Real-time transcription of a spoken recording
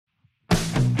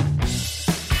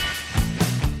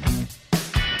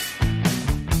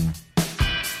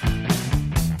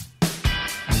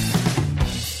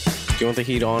You want the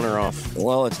heat on or off?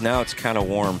 Well, it's kind of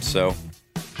warm, so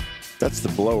That's the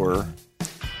blower.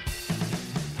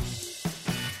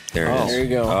 there it is. There you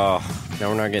go. Oh, Now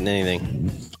we're not getting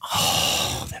anything.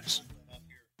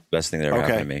 best thing that ever Okay.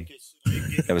 happened to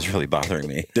me. That was really bothering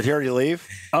me. Did he already leave?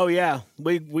 Oh yeah,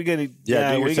 we gotta.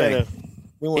 Yeah, do your we thing. gotta.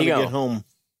 We want to Here you get go. home.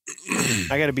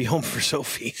 I gotta be home for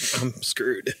Sophie. I'm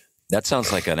screwed. That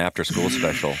sounds like an after-school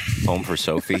special. Home for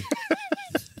Sophie.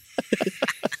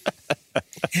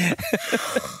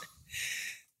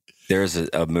 There's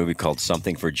a movie called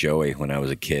Something for Joey when I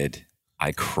was a kid.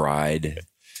 I cried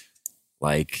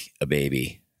like a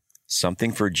baby.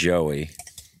 Something for Joey.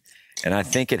 And I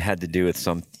think it had to do with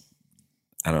some,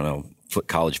 I don't know,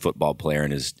 college football player,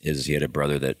 and he had a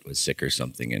brother that was sick or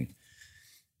something. And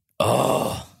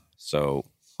so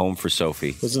Home for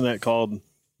Sophie. Wasn't that called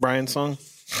Brian's song?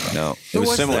 No, it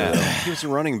was similar. that? though. He was a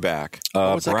running back.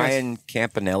 What was that guy's- Brian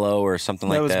Campanello or something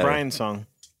like That was that. Brian's song.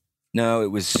 No,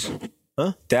 it was.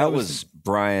 Huh? That was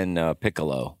Brian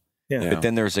Piccolo. Yeah. But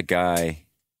then there's a guy.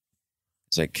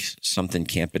 It's like something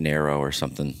Campanero or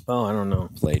something. Oh, I don't know.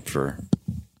 Played for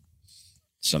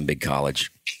some big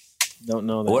college. Don't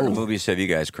know that. What movies have you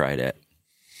guys cried at?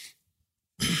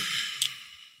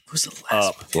 Who's the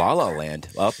last? La La Land.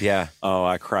 Up, yeah. Oh,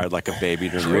 I cried like a baby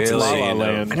during Really? the La La scene of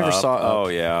Land. I never Up. saw Up. Oh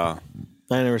yeah,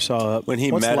 I never saw it. when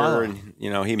he What's met Lala? her, and he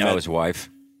That met his wife.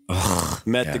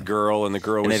 the girl, and the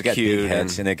girl And was they've got cute. big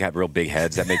heads, and they've got real big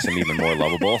heads. That makes them even more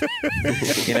lovable.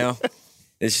 You know,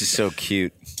 it's just so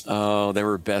cute. Oh, they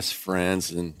were best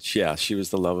friends, and she was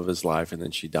the love of his life, and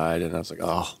then she died, and I was like,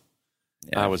 oh,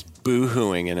 Yeah. I was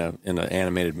boo-hooing in an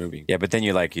animated movie. Yeah, but then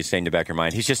you say in the back of your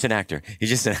mind, he's just an actor. He's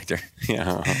just an actor.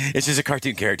 Yeah. It's just a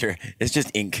cartoon character. It's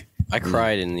just ink. I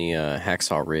cried in the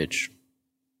Hacksaw Ridge,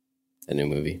 a new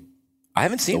movie. I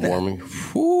haven't seen The that. Warming.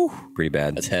 Whew, pretty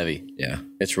bad. That's heavy. Yeah.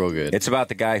 It's real good. It's about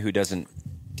the guy who doesn't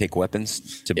take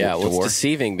weapons to, yeah, to well, it's war.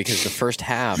 deceiving because the first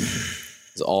half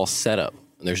is all setup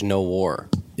and there's no war.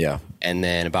 Yeah. And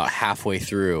then about halfway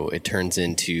through, it turns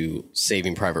into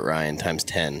Saving Private Ryan times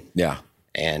 10. Yeah.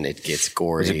 And it gets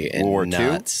gory it and World War II?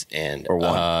 nuts. And Or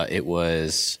one? it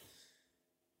was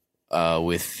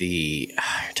with the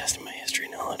you're testing my history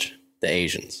knowledge. The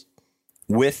Asians.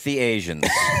 With the Asians.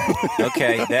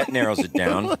 Okay, that narrows it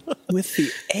down. With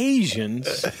the Asians.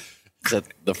 Is that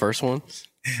the first one?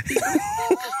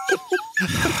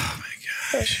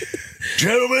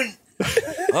 Gentlemen,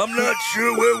 I'm not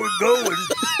sure where we're going,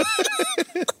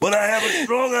 but I have a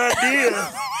strong idea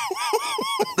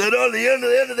that on the end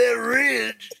of that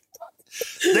ridge,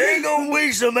 there ain't gonna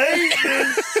be some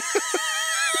Asians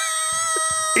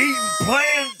eating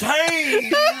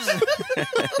plantains.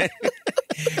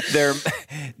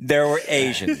 There were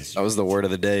Asians. That was the word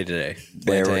of the day today.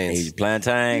 There were Plantains. Asian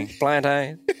plantain.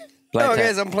 Plantain. Plantain.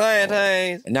 Okay, some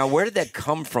plantains. Now, where did that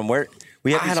come from? Where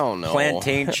we have I these don't know.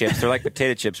 plantain chips. They're like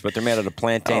potato chips, but they're made out of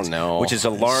plantains, I don't know. which is a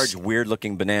large,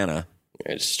 weird-looking banana.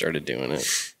 I just started doing it.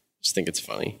 Just think it's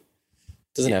funny.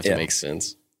 Doesn't have to Yeah. make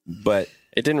sense. But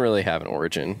It didn't really have an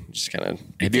origin. Just kind of.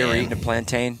 have you ever eaten a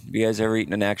plantain? Have you guys ever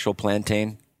eaten an actual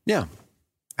plantain? Yeah.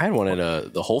 I had one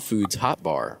at the Whole Foods hot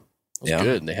bar. It was Yeah.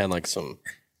 good. They had like some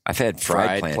I've had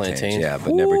fried plantains, plantains. yeah,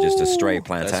 but never just a straight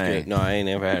That's plantain. good. No, I ain't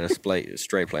never had a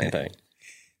straight plantain.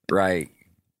 Right.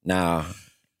 Now,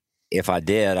 if I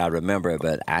did, I'd remember it,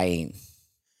 but I ain't.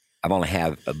 I've only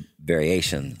had a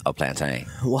variation of plantain.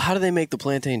 Well, how do they make the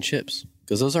plantain chips?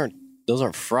 Because those aren't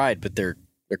fried, but they're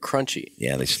crunchy.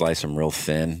 Yeah, they slice them real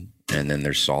thin, and then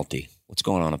they're salty. What's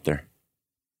going on up there?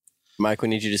 Mike, we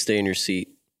need you to stay in your seat.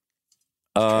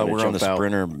 We're on jump the out.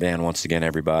 Sprinter van once again,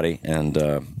 everybody, and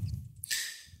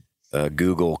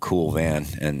Google cool van,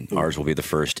 and ours will be the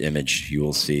first image you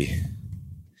will see.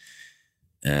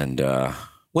 And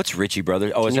what's Ritchie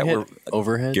Brothers? Oh, is Can that you where hit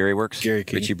overhead? Gary works? Gary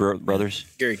King. Ritchie Brothers.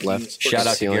 Gary King. Left. Shout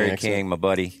out to Ceiling Gary exit. King, my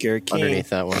buddy. Gary King. Underneath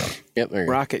that one. Yep, there you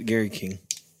go. Rocket Gary King.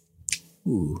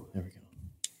 Ooh, there we go.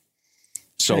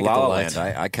 So Gotta get La the La lights.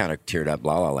 Land, I kind of teared up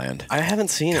La La Land. I haven't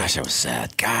seen Gosh, it. I was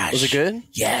sad. Gosh. Was it good?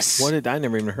 Yes. What did I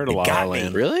never even heard of It La got La me.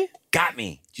 Land? Really? Got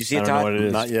me. Did you see I it, don't know Todd? what it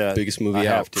is. Not yet. Biggest movie I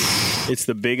out. have to. It's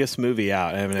the biggest movie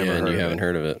out. I haven't ever Yeah, and heard you of haven't it.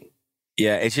 heard of it.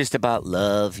 Yeah, it's just about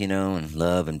love, and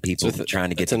love and people It's trying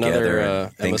to get it's together another and Emma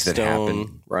things that happen.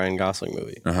 Stone, Ryan Gosling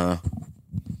movie. Uh-huh.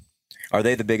 Are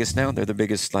they the biggest now? They're the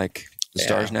biggest,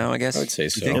 stars now, I guess? I would say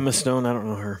so. Emma Stone, I don't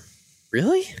know her.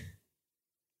 Really?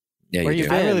 Yeah, Where you you do.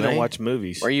 been? I really man. don't watch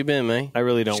movies. Where you been, man? I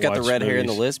really don't She's got watch the red hair and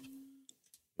the movies. lisp.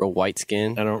 Real white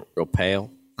skin. I don't. Real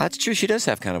pale. That's true. She does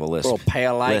have kind of a lisp. Real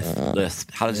pale like.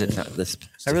 Lisp. How does it not lisp?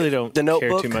 I really don't The care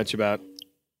Notebook? too much about.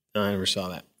 No, I never saw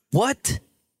that. What?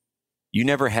 You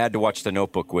never had to watch The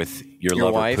Notebook with your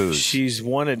lover wife? Poos. She's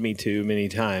wanted me to many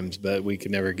times, but we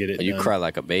could never get it You done. cry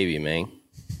like a baby, man.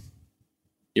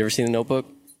 You ever seen The Notebook?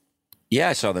 Yeah,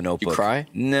 I saw The Notebook. You cry?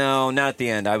 No, not at the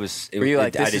end. Were you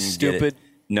like, this is stupid?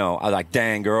 No, I was like,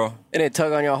 dang, girl. And it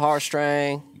tug on your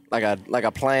heartstring like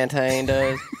a plantain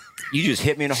does. You just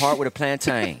hit me in the heart with a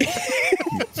plantain.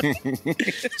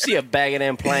 See a bag of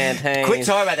them plantains. Quit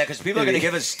talking about that because people are going to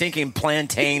give us stinking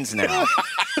plantains now.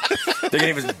 They're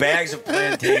going to give us bags of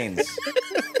plantains.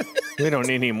 We don't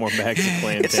need any more bags of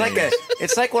plantains.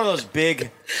 It's like one of those big.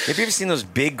 Have you ever seen those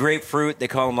big grapefruit? They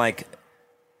call them like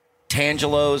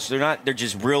tangelos. They're not. They're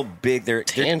just real big. They're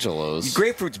Tangelos.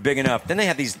 Grapefruit's big enough. Then they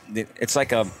have these. It's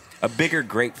like a bigger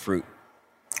grapefruit.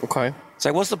 Okay. It's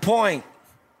like, what's the point?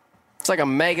 It's like a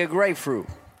mega grapefruit.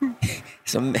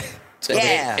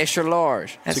 Yeah. Extra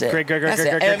large. That's a a great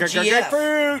MGF.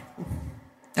 grapefruit.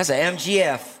 That's an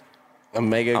MGF. A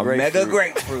mega A grapefruit. mega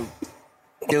grapefruit,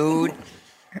 dude.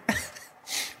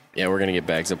 Yeah, we're going to get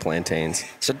bags of plantains.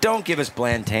 So don't give us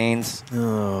plantains.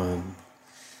 Oh,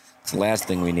 It's the last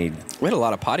thing we need. We had a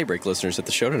lot of potty break listeners at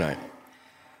the show tonight.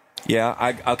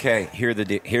 Yeah. Okay. Here's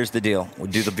the deal. We'll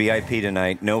do the VIP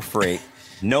tonight. No freight.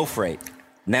 No freight.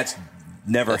 And that's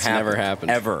never happened.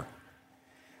 Ever.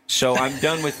 So I'm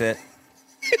done with it.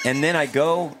 And then I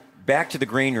go back to the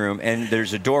green room, and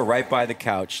there's a door right by the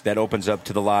couch that opens up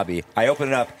to the lobby. I open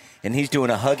it up, and he's doing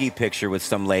a huggy picture with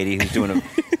some lady who's doing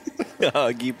A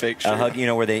huggy picture. a hug,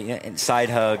 where they side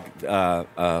hug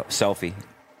selfie.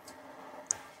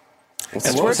 And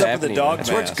what's up with the dog That's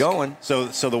where it's mask? going. So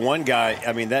the one guy,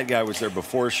 I mean, that guy was there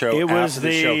before show. It was after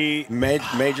the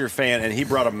show, major fan, and he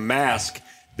brought a mask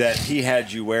that he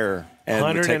had you wear. And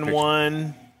would take pictures.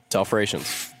 101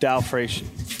 Dalfratians. Dalfration.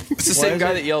 It's the same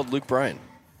guy that yelled Luke Bryan.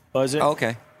 Was it? Oh,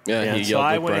 okay. Yeah, Yeah, he so yelled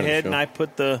I Luke went Bryan ahead and I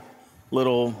put the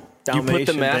little Dalmatian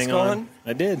put the mask thing on?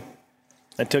 I did.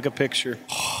 I took a picture.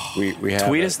 We have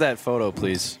Tweet it. us that photo,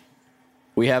 please.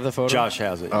 We have the photo? Josh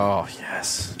has it. Oh,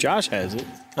 yes. Josh has it.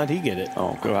 How'd he get it?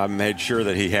 Oh, good. I made sure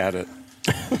that he had it.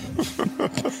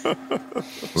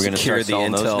 We're going to Secure start the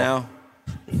selling those intel. now.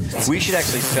 We should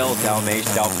actually sell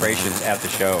Dalmatians at the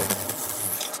show.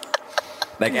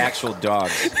 Like actual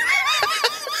dogs.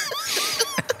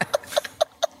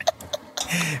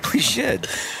 We should.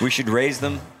 We should raise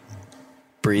them,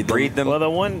 breed them. Well, the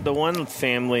one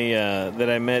family that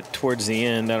I met towards the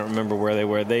end, I don't remember where they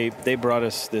were. They brought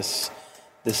us this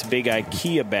big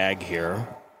IKEA bag here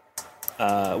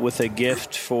with a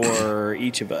gift for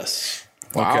each of us.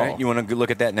 Wow. Okay, you want to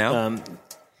look at that now?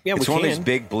 Yeah, it's we one can. of these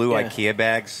big blue Yeah. IKEA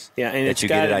bags. Yeah, and that it's you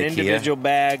got get at an IKEA. individual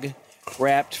bag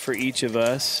wrapped for each of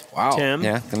us. Wow. Tim,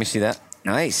 Yeah, let me see that.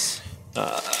 Nice.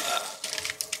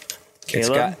 It's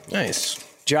Caleb, got. Nice.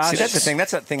 Josh. See, that's the thing.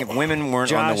 That's the thing. If women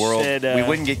weren't on Josh the world, said, we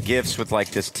wouldn't get gifts with like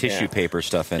this tissue paper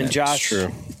stuff in And it. Josh,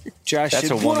 true. Josh That's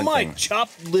said, a "What woman am I, thing.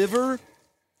 chopped liver?"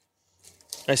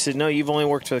 I said, "No, you've only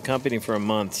worked for the company for a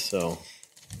month, so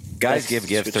Guys That's give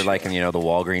gifts. what They're you like in the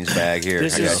Walgreens bag here.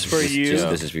 This I got is for you,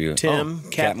 This is for you, Tim, Oh,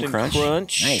 Captain Crunch.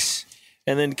 Nice.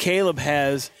 And then Caleb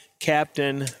has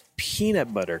Captain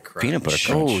Peanut Butter Crunch. Peanut Butter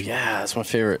Crunch. Oh, yeah. That's my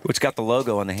favorite. It's got the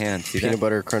logo on the hand. See Peanut that?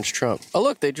 butter crunch Trump. Oh,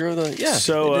 look. They drew the... Yeah.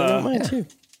 So, they did that on mine, yeah. too.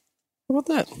 How about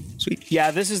that? Sweet.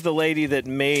 Yeah, this is the lady that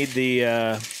made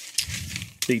the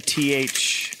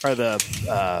TH or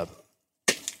the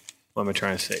what am I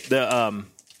trying to say? The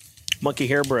monkey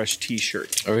hairbrush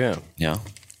T-shirt. Oh, yeah. Yeah.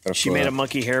 She made a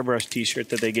monkey hairbrush T-shirt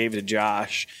that they gave to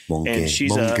Josh, Monkey, and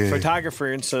she's monkey. a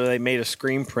photographer, and so they made a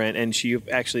screen print, and she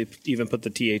actually even put the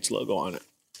TH logo on it.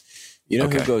 You know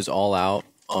Okay. who goes all out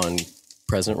on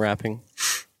present wrapping?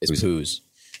 It's Poos.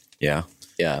 Yeah.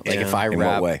 Yeah. Like Yeah. if I In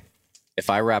wrap... what way? If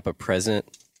I wrap a present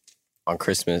on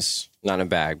Christmas, not in a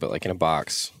bag, but like in a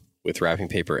box with wrapping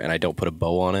paper, and I don't put a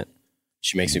bow on it,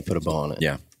 she makes me put a bow on it.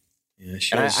 Yeah. Yeah,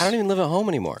 she And was- I don't even live at home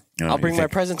anymore. No, I'll bring you my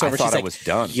think- presents I over. thought She's I like, was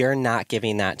done. "You're not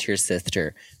giving that to your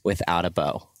sister without a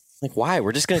bow." Like, why?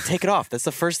 We're just going to take it off. That's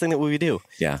the first thing that we do.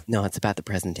 Yeah. No, it's about the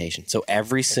presentation. So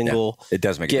every single It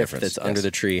does make a gift difference. that's under Yes. the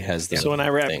tree has the So when I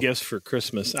wrap thing. gifts for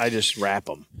Christmas, I just wrap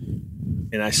them,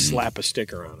 and I slap a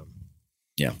sticker on them.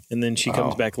 Yeah. And then she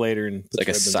comes back later and puts It's like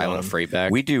a ribbons on silent 'em. freight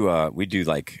bag. We do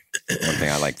like one thing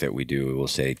I like that we do. We'll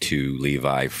say to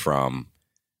Levi from,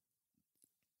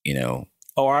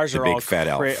 Oh, ours The are big all fat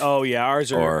elf. Oh yeah,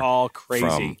 ours are or all crazy.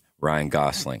 from Ryan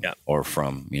Gosling, Yeah. or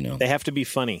from They have to be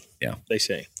funny. Yeah. They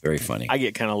say. very funny. I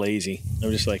get kind of lazy. I'm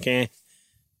just like, To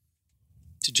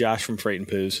Josh from Freight and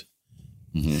Poos.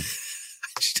 Mhm.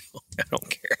 I don't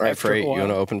care. All right, After a Freight, you while. want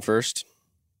to open first?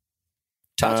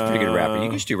 Todd's a pretty good rapper. You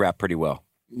can just do rap pretty well.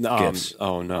 No, Gifts.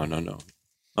 oh, no. I'm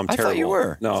I terrible. thought you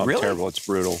were. No, I'm Really? terrible. It's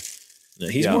brutal. No,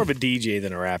 he's Yeah. more of a DJ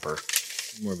than a rapper.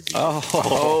 More of a deal.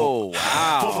 Oh,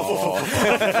 wow.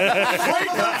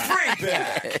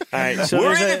 All right, so We're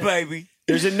there's in a, it, baby.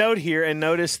 there's a note here, and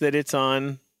notice that it's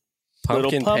on Pumpkin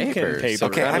little pumpkin paper. paper. So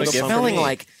Okay, grab I'm a gift for smelling me.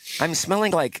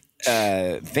 like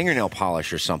fingernail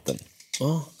polish or something.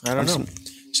 Well, I don't know.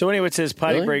 So anyway, it says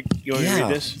potty Really? break. You want me to Yeah,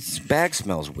 read this? this bag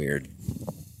smells weird.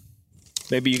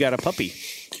 Maybe you got a puppy.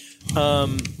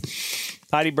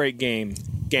 Potty break gang.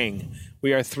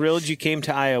 We are thrilled you came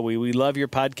to Iowa. We love your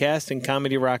podcast and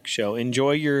comedy rock show.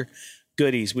 Enjoy your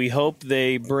goodies. We hope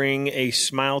they bring a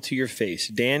smile to your face.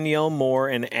 Danielle Moore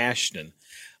and Ashton.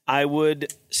 I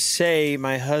would say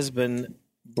my husband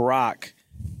Brock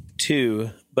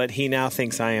too, but he now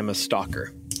thinks I am a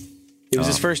stalker. It was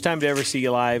his first time to ever see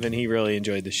you live, and he really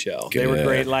enjoyed the show. They were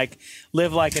Good. great.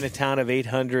 Live in a town of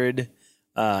 800,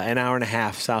 an hour and a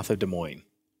half south of Des Moines.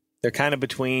 They're kind of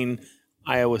between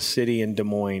Iowa City and Des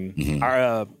Moines,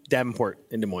 or Davenport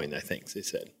and Des Moines, I think they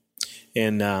said.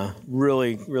 And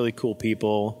really, really cool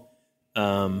people.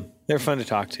 They're fun to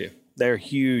talk to. They're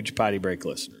huge potty break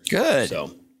listeners. Good.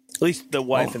 So at least the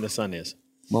wife and the son is.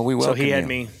 Well, we So welcome he had you.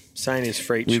 me sign his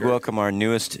freight We shirt. welcome our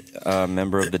newest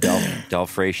member of the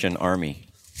Dalmatian Army.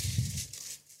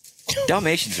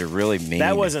 Dalmatians are really mean.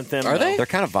 That wasn't them. Are though. they? They're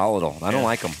kind of volatile. I don't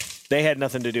like them. They had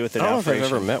nothing to do with the I don't know if I've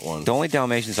Dalmatian. ever met one. The only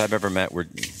Dalmatians I've ever met were.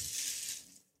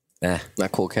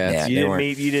 Not cool cats. Yeah. You They didn't weren't-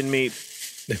 meet. You didn't meet.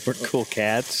 They were cool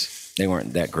cats. They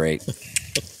weren't that great.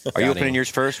 Are you opening yours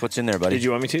first? What's in there, buddy? Did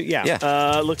you want me to? Yeah.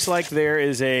 Yeah. Looks like there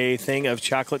is a thing of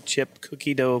chocolate chip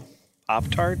cookie dough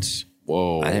Pop-Tarts.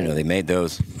 Whoa. I didn't know they made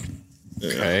those.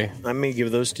 Okay. I may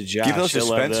give those to Josh. Give those to He'll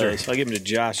love Spencer. those. I'll give them to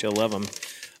Josh. He'll love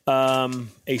them.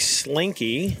 A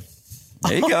Slinky.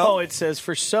 There you Oh, go. it says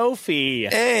for Sophie.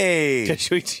 Hey. 'Cause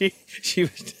she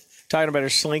was talking about her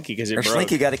Slinky because it Her broke.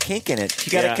 slinky got a kink in it. She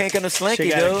got Yeah. a kink in the slinky, She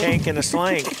got dude. a kink and a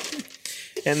slink.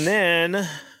 And then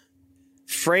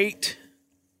freight.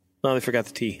 Oh, they forgot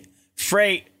the T.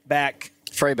 Freight back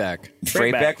Freyback.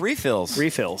 Freightback refills.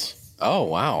 refills. Oh,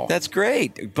 wow. That's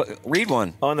great. But read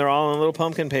one. Oh, and they're all in little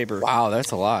pumpkin paper. Wow,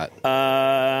 that's a lot.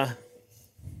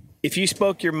 If you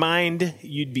spoke your mind,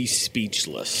 you'd be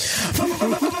speechless.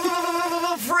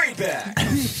 Freightback.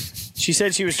 She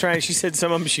said she was trying. She said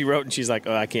some of them she wrote, and she's like,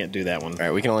 "Oh, I can't do that one." All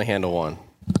right, we can only handle one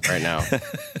right now. Is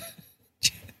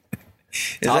Todd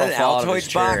that will an fall out of his Altoids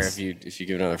chair box? if you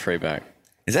give another Freyback.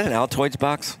 Is that an Altoids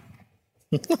box?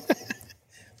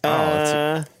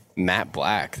 Matte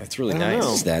black. That's really know.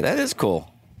 nice. That is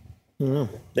cool.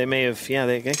 They may have. Yeah,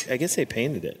 I guess they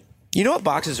painted it. You know what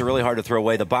boxes are really hard to throw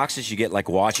away? The boxes you get like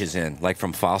watches in, like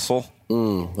from Fossil.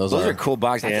 Those Those are cool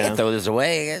boxes. I Yeah. can't throw those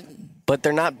away. But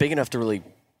they're not big enough to really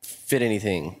fit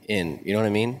anything in. You know what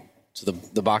I mean? So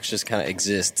the box just kind of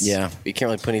exists. Yeah. You can't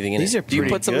really put anything in These it. are Do you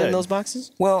pretty put something in good. those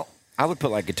boxes? Well, I would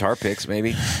put like guitar picks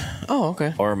maybe, Oh,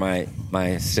 okay. or my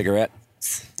cigarette,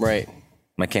 Right.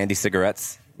 my candy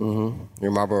cigarettes.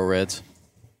 Your Marlboro Reds.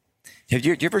 Have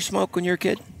you ever smoked when you were a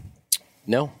kid?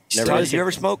 No, never Todd, did. did you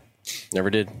ever smoke? Never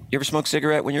did. You ever smoke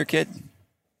cigarette when you were a kid?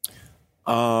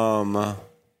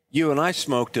 You and I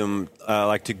smoked them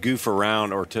like to goof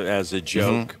around or to as a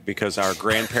joke because our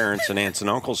grandparents and aunts and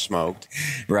uncles smoked.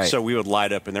 Right. So we would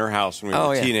light up in their house when we were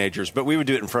Oh, yeah. teenagers, but we would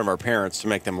do it in front of our parents to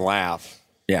make them laugh.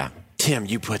 Yeah. Tim,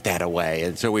 you put that away,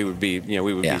 and so we would be, Yeah.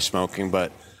 be smoking,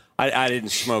 but I didn't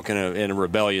smoke in a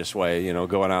rebellious way,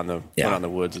 going out in the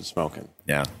woods and smoking.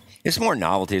 Yeah. It's more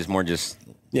novelty. It's more just,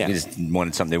 Yeah. you just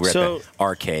wanted something. We were So- at the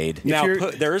arcade. Now, you're-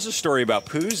 there is a story about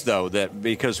Pooh's, though, that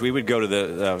because we would go to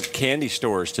the candy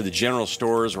stores, to the general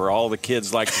stores where all the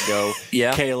kids like to go,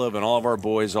 Yeah. Caleb and all of our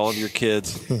boys, all of your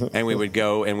kids, and we would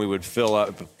go and we would fill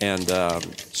up and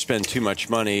spend too much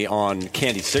money on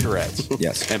candy cigarettes.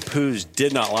 Yes. And Pooh's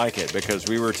did not like it because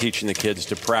we were teaching the kids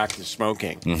to practice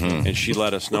smoking, and she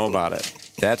let us know about it.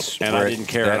 That's And where I didn't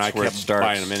care, and I that's where it kept starts.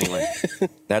 buying them anyway.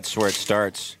 That's where it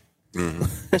starts.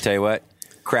 I tell you what,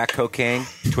 crack cocaine,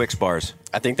 Twix bars.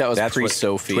 I think that was That's what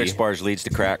pre-Sophie. Twix bars leads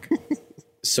to crack.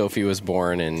 Sophie was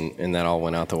born, and that all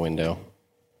went out the window.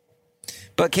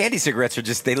 But candy cigarettes are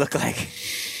just, they don't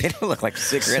look like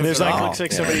cigarettes There's at like all. looks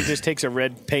like somebody just takes a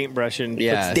red paintbrush and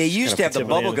Yeah. puts They It's used kinda to have the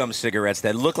typically in. bubblegum cigarettes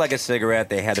that looked like a cigarette.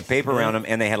 They had the paper around them,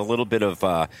 and they had a little bit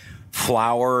of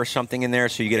flour or something in there,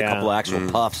 so you get a Yeah. couple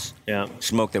actual puffs, Yeah.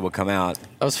 smoke that would come out.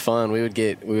 That was fun. We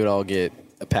would all get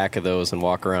a pack of those and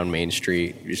walk around Main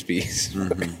Street. You'd just be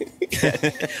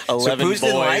 11 Pooh's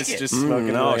didn't like boys it? just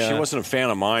smoking. No, Oh, yeah. she wasn't a fan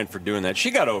of mine for doing that.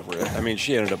 She got over it. I mean,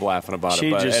 she ended up laughing about She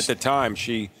it, but just- at the time,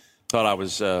 she thought I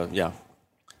was,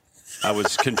 I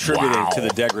was contributing to the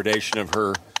degradation of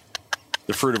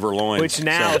the fruit of her loins. Which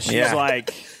now So-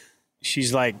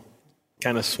 she's like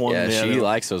kind of swung Yeah, the she other-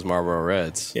 likes those Marlboro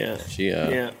Reds. Yeah. She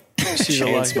yeah. She's a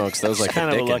Chain lucky, smokes those like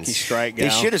kind the of a lucky Dickens. strike gal.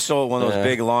 They should have sold one of those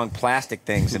big, long plastic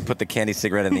things and put the candy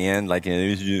cigarette in the end, like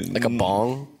Like a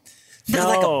bong. No,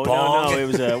 like a bong. no. It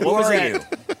was a. What Who was are that?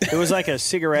 you? It was like a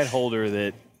cigarette holder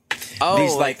that. Oh,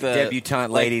 These like the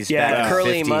debutante ladies yeah, back in the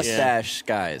curly 50s. mustache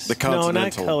guys The No, not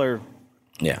Continental. color.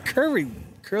 Yeah.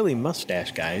 Curly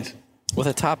mustache guys. with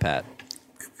a top hat.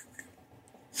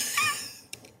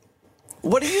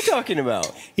 What are you talking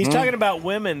about? He's talking about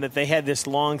women that they had this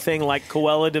long thing like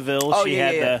Cruella DeVille. Oh, she yeah,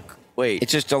 had yeah. the. Wait,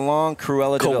 It's just a long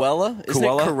Cruella. de Vil. Koala? Isn't it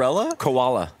Corella?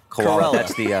 Koala. Koala.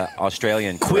 That's the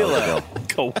Australian Quilla.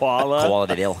 Cruella. Koala. Koala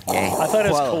de Vil. Yeah. I thought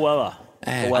it was Koala.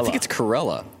 Koala. I think it's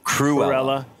Corella. Cruella.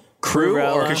 Cruella. Crew or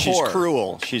Cruella. Because she's whore?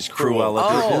 cruel. She's cruel. Cruella.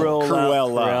 Oh,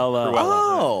 Cruella.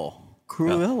 Oh,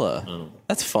 Cruella.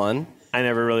 That's fun. I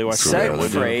never really watched Segway.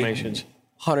 Cruella Dalmatians.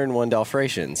 101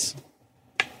 Dalmatians.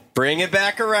 Bring it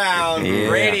back around. Yeah.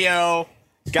 Radio.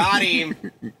 Got him.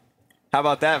 How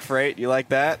about that, Freight? You like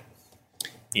that?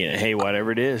 Yeah, hey,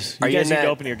 whatever it is. Are You you guys in need to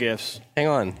that- open your gifts. Hang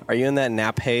on. Are you in that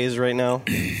nap haze right now?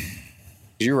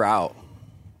 You're out.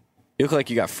 You look like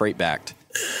you got freight backed.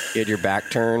 You had your back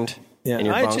turned. in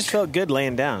your I bunk. just felt good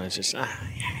laying down. It's just You End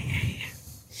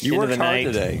of worked the hard night.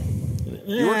 today.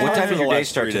 What time for did the your day last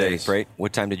start 3 today, days. Freight?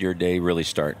 What time did your day really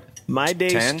start? my day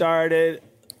 10? started.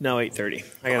 No, 8:30.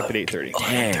 I got up at 8:30.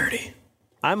 8:30.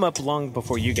 I'm up long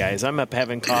before you guys. I'm up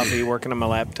having coffee, working on my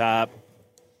laptop.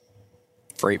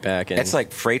 freight back in. That's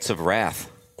like Freights of Wrath.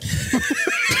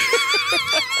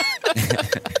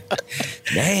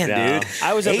 Man, No. dude.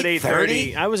 I was up at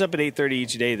 8:30? 8:30. I was up at 8:30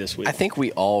 each day this week. I think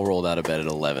we all rolled out of bed at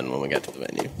 11 when we got to the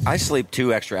venue. I sleep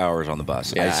 2 extra hours on the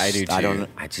bus. Yeah, I do, I too. don't.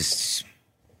 I just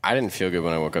I didn't feel good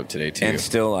when I woke up today, too. and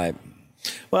still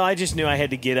Well, I just knew I had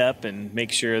to get up and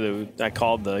make sure that I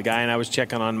called the guy and I was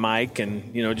checking on Mike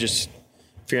and just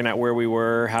figuring out where we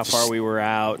were, how far we were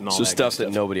out, and all so that stuff good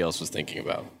that nobody else was thinking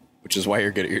about, which is why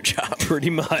you're good at your job. Pretty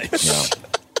much.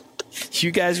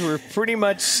 You guys were pretty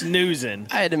much snoozing.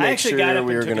 I had to make actually sure got up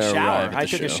we and were took a gonna shower. arrive at I the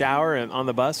took a show. shower on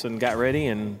the bus and got ready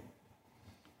and.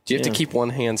 Do you have Yeah. to keep one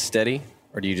hand steady,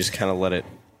 or do you just kind of let it?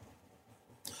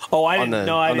 Oh, I On didn't. the-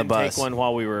 No, I on the didn't bus. take one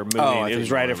while we were moving. I It thought was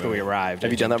you right were after we moving. arrived. Have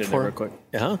I you done that jumped in there before? real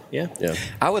quick. Uh-huh, yeah. Yeah.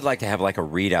 I would like to have like a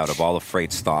readout of all of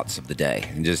Freight's thoughts of the day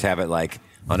and just have it like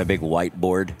on a big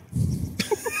whiteboard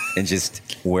and just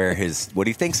what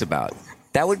he thinks about.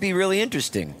 That would be really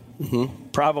interesting.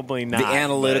 Probably not. The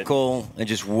analytical and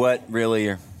just what really.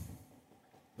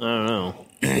 but I don't know.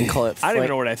 You can call it. I don't even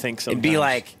know what I think sometimes. It'd be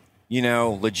like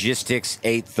logistics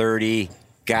 8:30.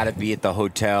 Got to be at the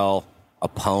hotel. A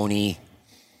pony.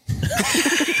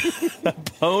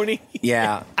 Pony.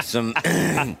 Yeah, some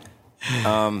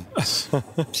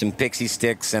some pixie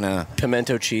sticks and a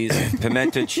pimento cheese.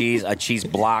 pimento cheese, a cheese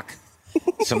block,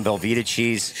 some Velveeta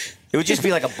cheese. It would just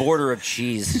be like a border of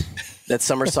cheese. That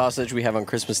summer sausage we have on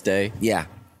Christmas Day. Yeah.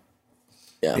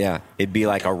 Yeah. Yeah. It'd be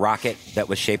like a rocket that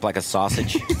was shaped like a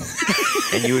sausage.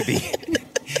 And you would be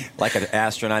like an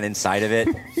astronaut inside of it.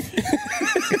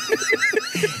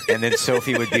 And then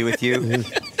Sophie would be with you.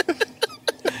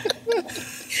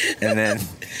 And then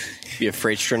Be a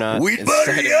freight-stronaut. we'd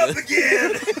instead buddy of up the-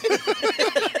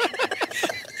 again.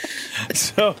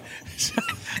 So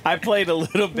I played a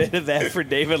little bit of that for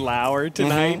David Lauer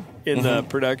tonight in the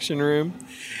production room.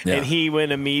 Yeah. And he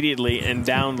went immediately and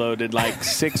downloaded like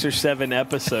 6 or 7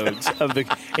 episodes of the.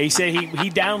 He said he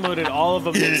downloaded all of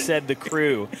them and said the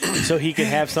crew so he could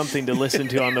have something to listen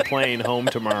to on the plane home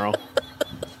tomorrow.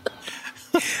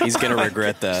 He's gonna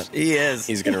regret that. He is.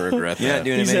 He's gonna regret You're not that.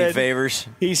 doing him He any said- favors.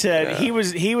 He said he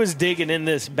was digging in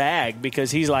this bag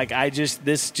because he's like,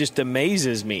 this just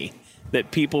amazes me that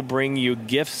people bring you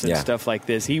gifts and Yeah. stuff like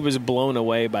this. He was blown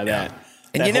away by that.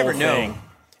 And that you never whole know thing.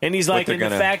 And he's what like, they're and the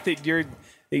gonna- fact that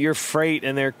you're freight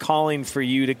and they're calling for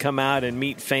you to come out and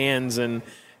meet fans, and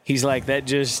he's like,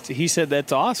 he said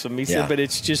that's awesome. He Yeah. said, but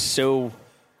it's just so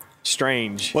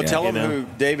strange. Well, tell you him know? who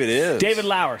David is. David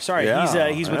Lauer. Sorry,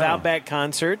 Yeah, he's with yeah. Outback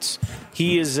Concerts.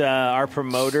 He is our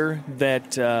promoter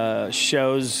that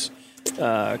shows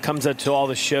comes up to all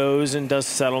the shows and does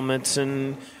settlements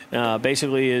and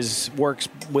basically works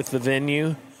with the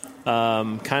venue.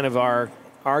 Kind of our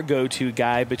go-to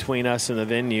guy between us and the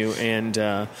venue, and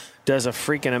does a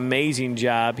freaking amazing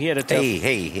job. He had a tough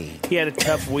Hey. he had a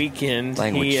tough weekend.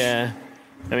 Language.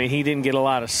 He didn't get a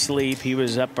lot of sleep. He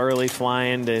was up early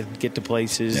flying to get to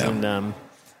places, Yeah. and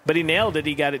but he nailed it.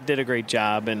 He did a great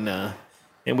job, and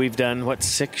we've done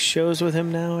 6 shows with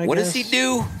him now. What does he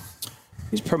do?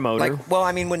 He's promoter.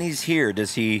 When he's here,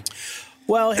 does he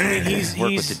Well, I mean, he's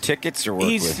work with the tickets or work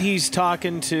with? he's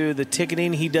talking to the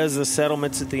ticketing. He does the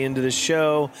settlements at the end of the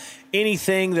show.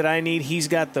 Anything that I need, he's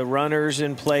got the runners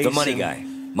in place. The money and- guy.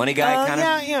 Money guy kind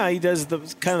of? Yeah. He does the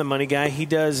kind of the money guy. He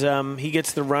does. He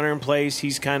gets the runner in place.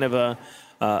 He's kind of a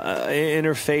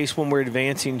interface when we're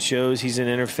advancing shows. He's an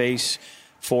interface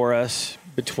for us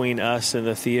between us and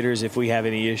the theaters if we have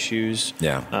any issues.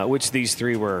 Yeah. Which these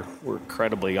three were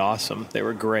incredibly awesome. They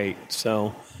were great.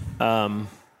 So, and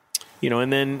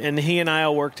he and I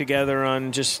will work together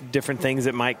on just different things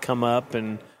that might come up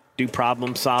and do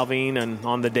problem solving and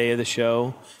on the day of the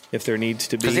show if there needs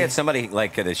to be. Because they had somebody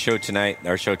like at our show tonight,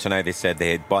 they said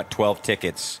they had bought 12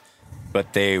 tickets,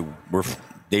 but they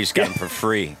just got them for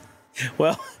free.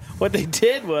 Well, what they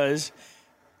did was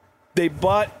they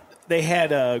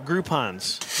had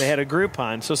Groupons. They had a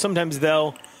Groupon. So sometimes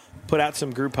they'll put out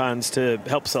some Groupons to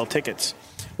help sell tickets.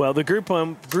 Well, the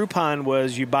Groupon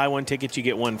was you buy one ticket, you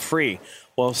get one free.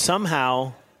 Well,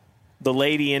 somehow the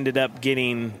lady ended up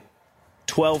getting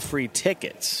 12 free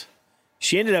tickets.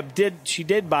 She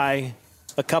did buy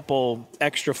a couple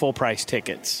extra full price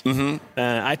tickets. Mm-hmm.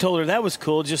 I told her that was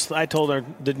cool. I told her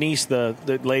Denise, the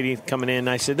lady coming in,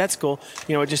 I said, that's cool.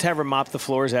 Just have her mop the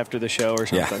floors after the show or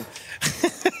something. Yeah.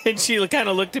 And she kind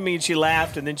of looked at me and she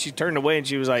laughed and then she turned away and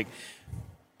she was like,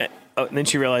 and then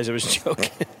she realized I was joking.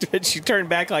 But she turned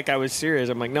back like I was serious.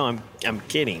 I'm like, no, I'm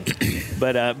kidding.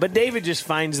 But David just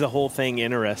finds the whole thing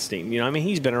interesting.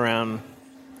 He's been around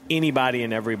anybody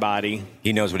and everybody.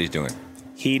 He knows what he's doing.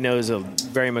 He knows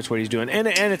very much what he's doing. And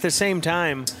at the same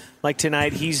time, like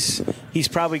tonight, he's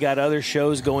probably got other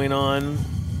shows going on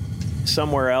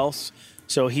somewhere else.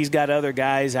 So he's got other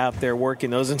guys out there working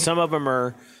those. And some of them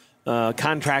are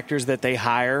contractors that they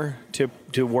hire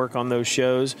to work on those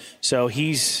shows. So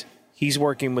he's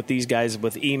working with these guys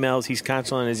with emails. He's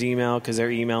constantly on his email because they're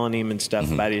emailing him and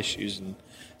stuff about issues and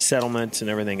settlements and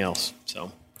everything else.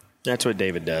 So that's what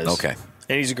David does. Okay.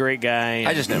 And he's a great guy.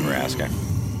 I just never ask him.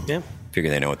 Yeah. Figure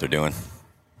they know what they're doing.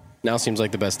 Now seems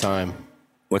like the best time.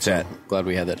 What's that? Glad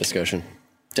we had that discussion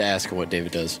to ask him what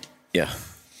David does. Yeah.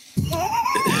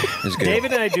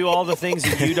 David and I do all the things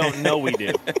that you don't know we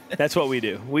do. That's what we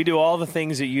do. We do all the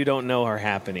things that you don't know are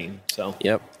happening. So.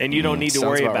 Yep. And you don't need to Sounds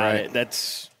worry about about right. it.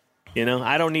 That's,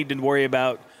 I don't need to worry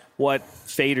about what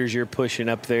faders you're pushing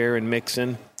up there and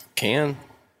mixing. Come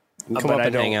But up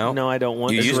and hang out. No, I don't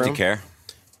want You this used to room. care.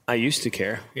 I used to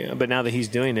care, yeah. But now that he's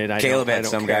doing it, Caleb I had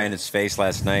don't some care. guy in his face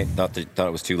last night. Thought it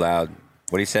was too loud.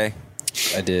 What did he say?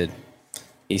 I did.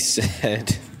 He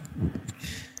said,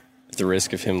 at the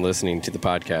risk of him listening to the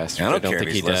podcast, I don't care think if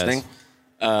he's he does, listening.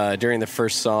 during the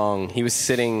first song, he was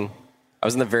sitting. I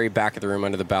was in the very back of the room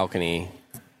under the balcony,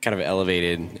 kind of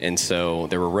elevated, and so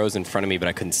there were rows in front of me, but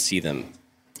I couldn't see them.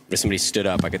 If somebody stood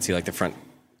up, I could see like the front,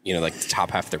 like the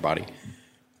top half of their body.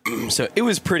 So it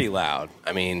was pretty loud.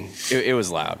 I mean, it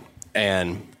was loud.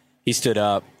 And he stood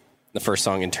up the first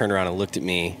song and turned around and looked at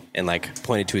me and like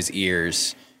pointed to his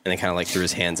ears and then kind of like threw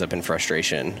his hands up in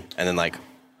frustration and then like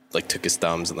took his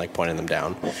thumbs and like pointed them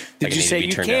down. Did you say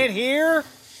you can't hear?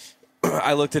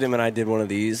 I looked at him and I did one of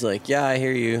these like, yeah, I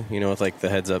hear you, with like the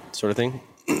heads up sort of thing,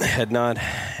 head nod.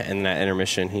 And at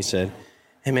intermission, he said,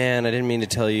 hey man, I didn't mean to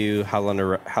tell you how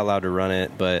loud to run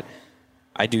it, but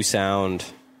I do sound.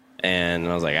 And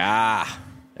I was like,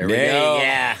 there we go.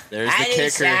 Yeah. There's the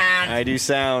kicker. I do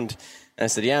sound. And I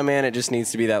said, yeah, man, it just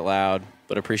needs to be that loud,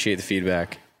 but appreciate the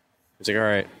feedback. He was like, all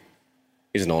right.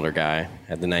 He's an older guy.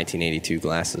 Had the 1982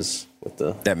 glasses with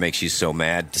the That makes you so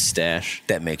mad. stash.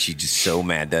 That makes you just so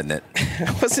mad, doesn't it?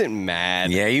 I wasn't mad.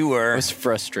 Yeah, you were. I was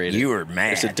frustrated. You were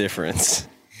mad. There's a difference.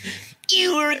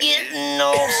 You were getting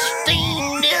all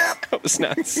steamed up. I was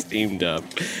not steamed up.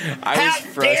 I was How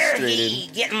dare frustrated. he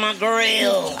get in my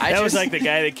grill? That was like the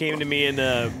guy that came to me in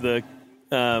the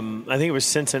I think it was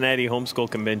Cincinnati Homeschool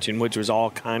Convention, which was all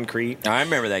concrete. I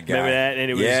remember that guy. Remember that?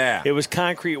 And it was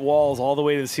concrete walls all the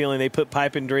way to the ceiling. They put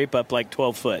pipe and drape up like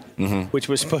 12 foot, which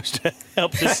was supposed to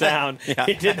help the sound.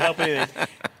 It didn't help anything.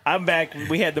 I'm back.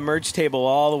 We had the merch table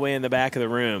all the way in the back of the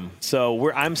room.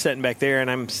 So I'm sitting back there,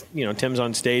 and Tim's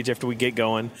on stage after we get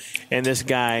going, and this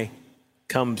guy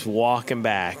comes walking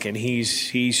back, and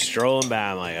he's strolling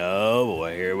by. I'm like, oh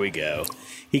boy, here we go.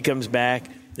 He comes back,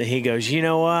 and he goes, you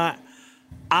know what?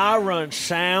 I run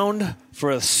sound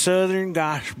for a Southern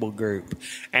Gospel group,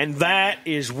 and that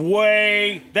is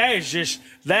way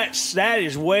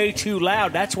too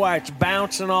loud. That's why it's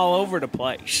bouncing all over the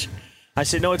place. I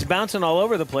said, no, it's bouncing all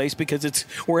over the place because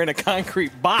we're in a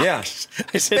concrete box. Yeah.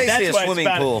 I said, Basically that's a why swimming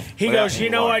it's pool. He without goes, you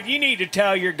any know water. what? You need to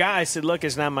tell your guy. I said, look,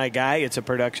 it's not my guy. It's a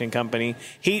production company.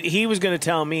 He was going to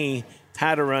tell me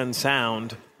how to run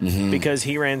sound. Because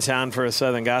he ran sound for a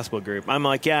Southern Gospel group. I'm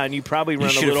like, yeah, and you probably run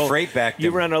should a have little freight backed You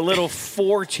him. run a little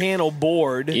 4-channel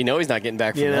board. He's not getting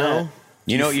back from You know? that.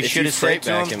 You know what you If should have said freight to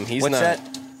back him? He's What's not.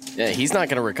 that? Yeah, he's not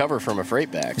going to recover from a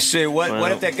freight bag. So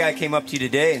what if that guy came up to you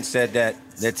today and said that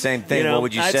same thing? You know, What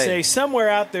would you I'd say? say somewhere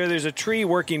out there's a tree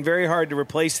working very hard to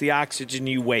replace the oxygen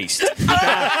you waste.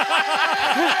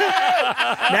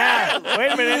 Now,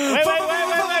 wait a minute.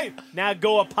 Wait. Now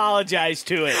go apologize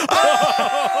to it.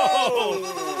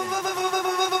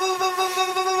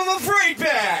 Freight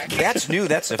bag. That's new.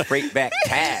 That's a freight back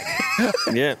tag.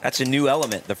 Yeah. That's a new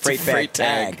element. The freight back freight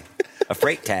tag. tag. A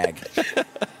freight tag.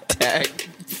 Tag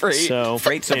freight. So,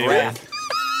 Freights of anyway, wrath.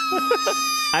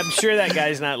 I'm sure that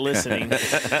guy's not listening.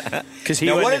 Because he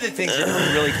Now, what are wouldn't- the things that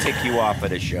would really tick you off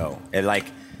at a show? And like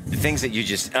the things that you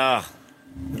just,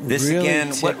 this Really again,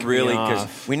 what tick me really? Because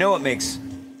off. we know what makes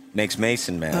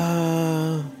Mason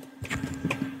mad.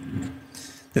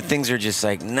 The things are just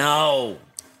like, no,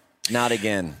 not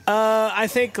again. I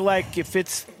think like if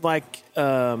it's like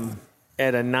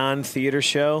at a non-theater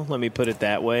show, let me put it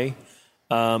that way,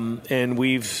 and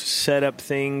we've set up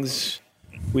things,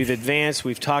 we've advanced,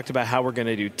 we've talked about how we're going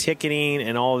to do ticketing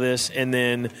and all this, and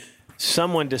then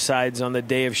someone decides on the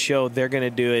day of show they're going to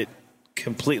do it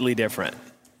completely different.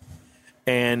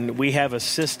 And we have a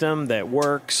system that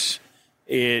works.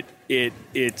 It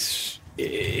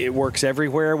works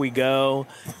everywhere we go,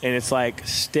 and it's like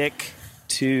stick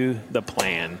to the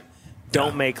plan.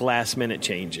 Don't make last minute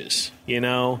changes,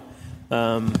 because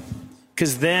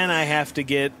then I have to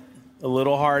get a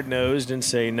little hard nosed and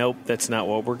say, nope, that's not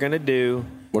what we're going to do.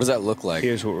 What does that look like?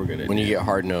 Here's what we're going to do. When you get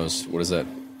hard nosed, what is that?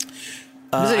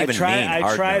 What does it even mean,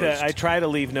 hard-nosed? I try to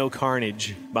leave no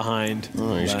carnage behind.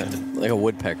 Oh, you're but- just like a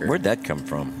woodpecker. Where'd that come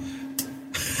from?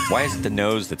 Why is it the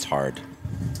nose that's hard?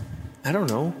 I don't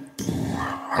know.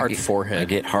 hard forehead. I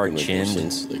get hard Like chin.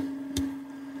 motions, like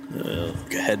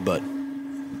a headbutt.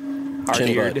 Chin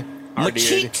Hard-eared.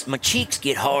 butt. My cheeks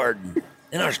get hard,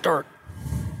 and I start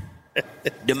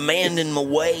demanding my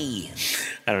way.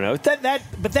 I don't know.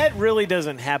 But that really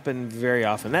doesn't happen very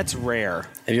often. That's rare.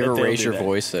 Have you that ever they'll raised do your that.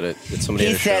 voice at somebody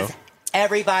He at a show? says,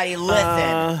 "Everybody,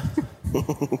 listen.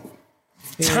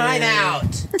 Time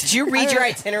out. Did you read your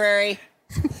itinerary?"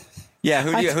 Yeah,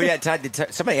 who had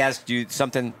somebody asked you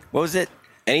something. What was it?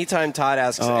 Anytime Todd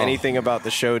asks anything about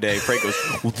the show day, Frank goes,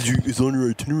 "Well, it's on your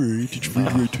itinerary. Did you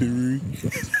read your itinerary?"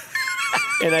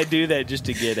 And I do that just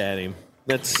to get at him.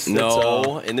 That's No,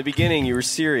 all. in the beginning you were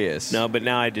serious. No, but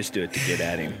now I just do it to get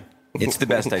at him. It's the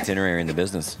best itinerary in the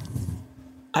business.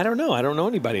 I don't know. I don't know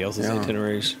anybody else's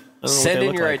itineraries. I don't know what Send they in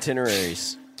look your like.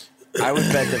 itineraries. I would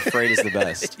bet that Freight is the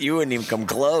best. You wouldn't even come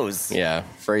close. Yeah,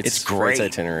 It's great. Freight's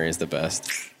itinerary is the best.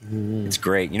 It's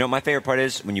great. You know what my favorite part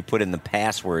is? When you put in the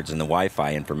passwords and the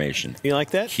Wi-Fi information. You like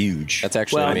that? Huge. That's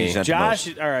actually Well, me. use that the Josh.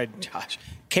 most. All right, Josh.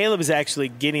 Caleb is actually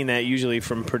getting that usually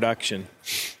from production,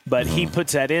 but he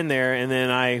puts that in there, and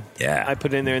then I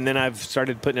put it in there, and then I've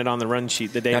started putting it on the run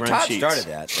sheet, the day Now, run Todd sheets. started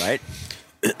that,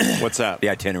 right? What's that? The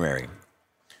itinerary.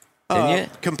 Didn't you?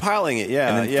 Compiling it, yeah.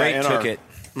 And then yeah, Frank and took our-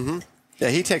 it. Yeah,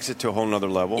 he takes it to a whole nother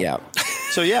level. Yeah.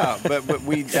 So yeah, but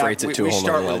we Freight's it to a we whole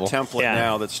start nother with a template Yeah.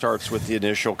 now that starts with the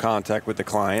initial contact with the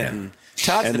client. And,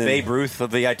 Todd's and the then- Babe Ruth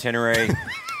of the itinerary.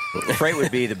 Freight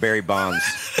would be the Barry Bonds.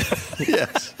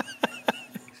 Yes.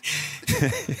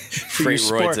 Freight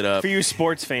roids it up. For you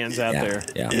sports fans out there.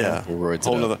 Yeah. Yeah. Roids it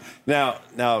Whole up. nother-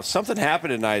 Now something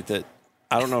happened tonight that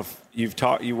I don't know if you've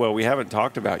talked. Well, we haven't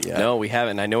talked about yet. No, we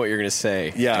haven't. I know what you're going to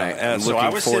say. Yeah. And I'm so looking I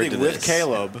was forward sitting to with this.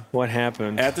 Caleb What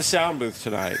happened? at the sound booth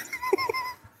tonight,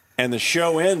 and the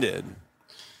show ended,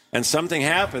 and something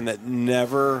happened that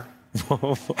never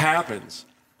happens.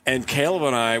 And Caleb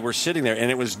and I were sitting there, and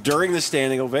it was during the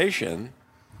standing ovation,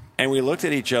 and we looked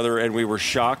at each other, and we were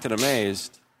shocked and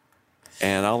amazed.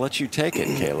 And I'll let you take it,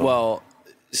 Caleb. Well,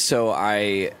 so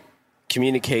I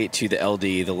communicate to the LD,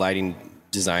 the lighting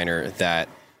designer, that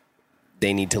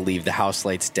they need to leave the house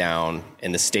lights down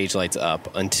and the stage lights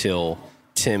up until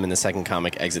Tim and the second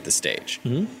comic exit the stage.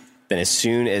 Mm-hmm. Then as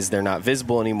soon as they're not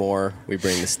visible anymore, we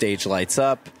bring the stage lights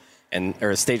up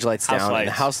or stage lights House down and the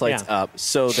lights. house lights Yeah. up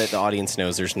so that the audience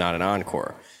knows there's not an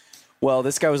encore. Well,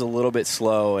 this guy was a little bit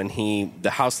slow and the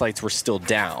house lights were still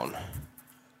down.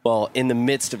 Well, in the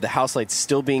midst of the house lights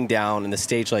still being down and the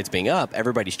stage lights being up,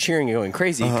 everybody's cheering and going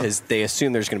crazy because they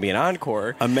assume there's going to be an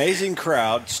encore. Amazing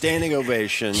crowd, standing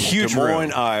ovation, Huge Des Moines,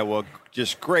 room. Iowa,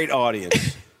 just great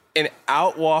audience. And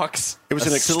out walks It was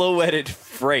a an silhouetted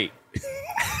Freight.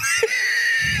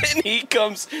 And he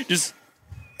comes just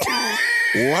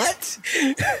What?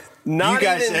 not You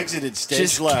guys even- exited stage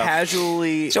just left.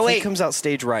 casually. So he wait. comes out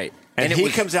stage right. And it he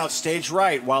was- comes out stage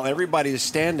right while everybody is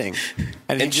standing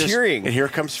and And cheering. And here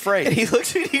comes Freight. And he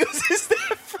looks at me and he goes, "Is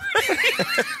that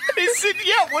Freight?" I said,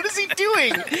 "Yeah, what is he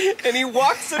doing? And he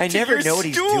walks up I to never your know what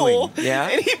he's stool, doing. Yeah.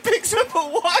 and he picks up a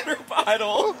water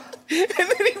bottle, and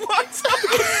then he walks up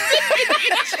the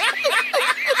stage.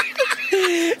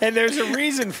 And there's a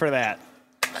reason for that.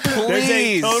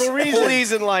 Please, total reason.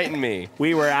 please enlighten me.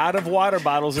 We were out of water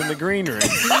bottles in the green room.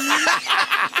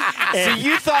 So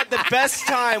you thought the best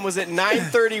time was at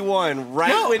 9:31, right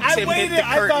No, when I Tim waited. hit the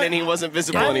I curtain thought- and he wasn't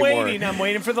visible I'm anymore.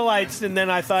 waiting for the lights, and then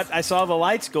I saw the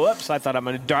lights go up, so I thought I'm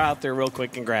going to dart out there real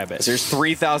quick and grab it. There's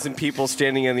 3,000 people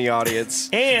standing in the audience.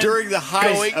 And During the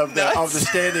height Going of the nuts.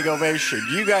 standing ovation,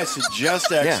 you guys had just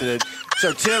exited.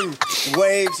 So Tim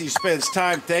waves. He spends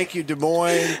time. Thank you, Des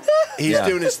Moines. He's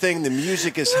doing his thing. The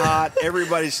music is hot.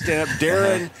 Everybody's standing up.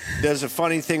 Darren does a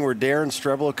funny thing where Darren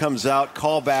Strebler comes out,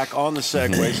 call back on the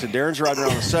Segway. So Darren's riding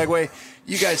around the Segway.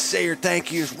 You guys say your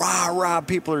thank yous. Rah, rah.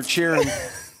 People are cheering.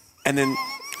 And then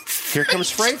here comes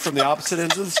Frank from the opposite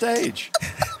ends of the stage.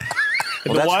 Well,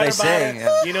 the that's what water they say.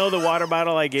 bottle. You know the water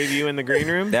bottle I gave you in the green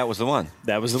room? That was the one.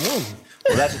 That was the one.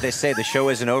 Well, that's what they say. The show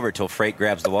isn't over till Freight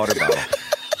grabs the water bottle.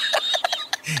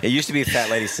 It used to be Fat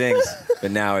Lady Sings, but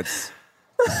now it's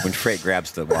when Freight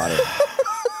grabs the water.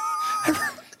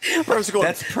 That's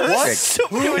That's perfect. What? So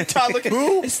you and Todd look at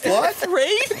Who? Is that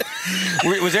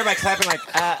Freight? Was everybody clapping like,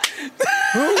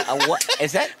 who? What?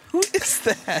 Is that? Who is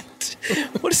that?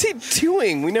 What is he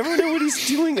doing? We never know what he's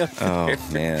doing up there.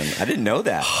 Oh, man. I didn't know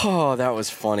that. Oh, that was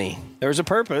funny. There was a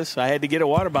purpose. I had to get a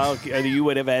water bottle. You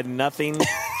would have had nothing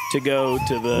to go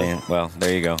to the Man, well,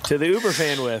 there you go. to the Uber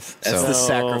fan with. That's the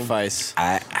sacrifice,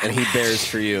 and he bears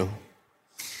for you.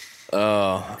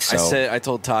 Oh, So- I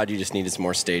told Todd you just needed some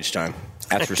more stage time.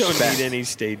 That's I don't respect. need any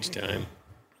stage time.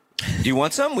 Do you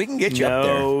want some? We can get you up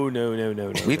there.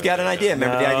 No. We've got an idea.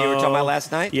 Remember the idea we were talking about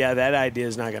last night? Yeah, that idea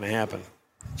is not going to happen.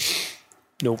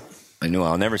 Nope. I knew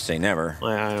I'll never say never.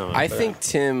 I don't know. I think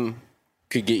Tim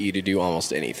could get you to do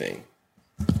almost anything.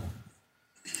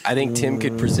 I think Tim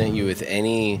could present you with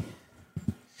any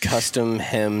custom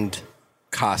hemmed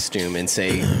costume and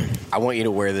say, I want you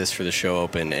to wear this for the show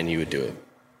open, and you would do it.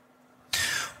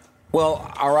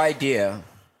 Well, our idea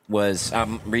was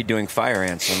I'm redoing Fire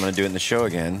Ants. So I'm going to do it in the show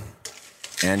again.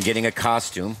 And getting a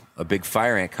costume, a big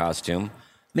Fire Ant costume,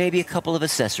 maybe a couple of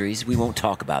accessories. We won't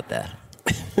talk about that.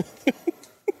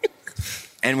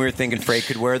 And we were thinking Freight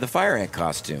could wear the Fire Ant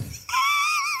costume.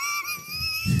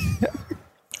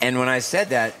 And when I said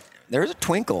that, there was a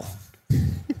twinkle.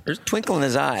 There's a twinkle in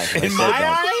his eye. when I In said my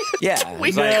that. eye? Yeah. It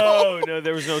was like, No,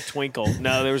 there was no twinkle.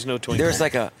 No, there was no twinkle. there was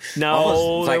like a... no,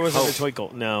 almost there like wasn't hope. a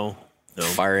twinkle. No.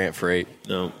 Fire Ant Freight.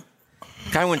 No.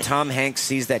 Kind of when Tom Hanks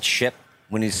sees that ship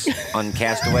when he's on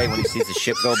Castaway, when he sees the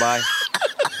ship go by.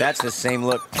 That's the same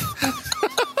look.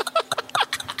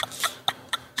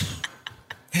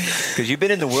 Because you've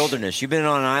been in the wilderness. You've been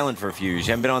on an island for a few years.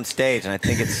 You haven't been on stage, and I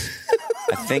think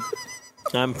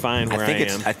I'm fine where I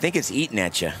am. I think it's eating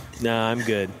at you. No, I'm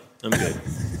good. I'm good.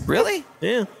 Really?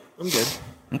 Yeah, I'm good.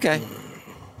 Okay.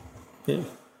 Yeah.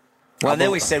 Well, and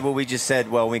then we said, we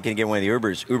can get one of the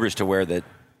Ubers to wear the,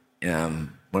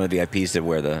 one of the VIPs to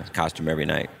wear the costume every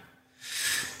night.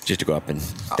 Just to go up and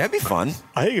that'd be fun.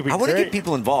 I think it'd be I want to great. get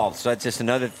people involved, so that's just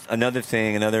another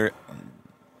thing, another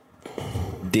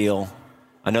deal,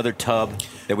 another tub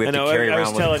that we have to carry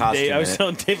around with a costume I was in it.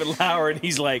 telling David Lauer, and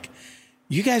he's like,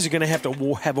 "You guys are going to have to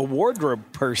have a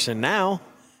wardrobe person now."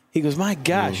 He goes, "My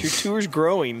gosh, your tour's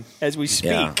growing as we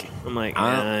speak." Yeah. I'm like,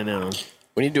 I know.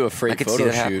 We need to do a I Freight could see photo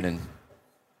that shoot. happening.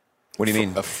 What do you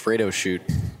mean? A Fredo shoot.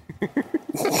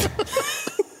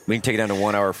 We can take it down to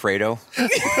 1 hour Fredo.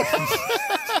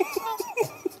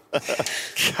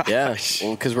 Yeah,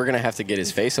 because we're going to have to get his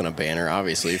face on a banner,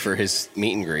 obviously, for his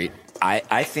meet and greet.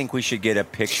 I think we should get a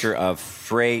picture of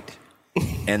Freight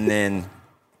and then,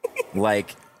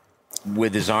 like,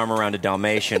 with his arm around a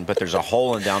Dalmatian, but there's a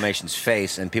hole in Dalmatian's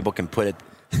face, and people can put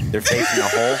their face in the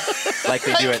hole, like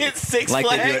they do Like at at Six like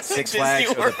they do Flags at Six and Flags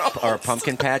Disney or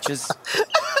pumpkin patches.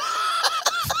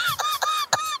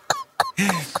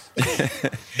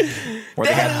 Or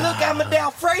they got, look, I'm a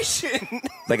Dalmatian.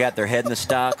 they got their head in the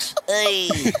stocks. Hey.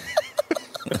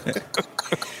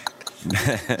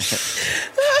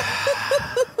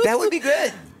 That would be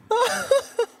good.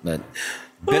 But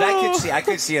I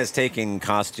could see us taking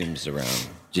costumes around.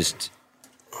 Just,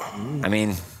 I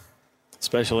mean,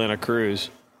 Especially on a cruise,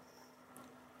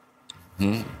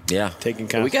 yeah. taking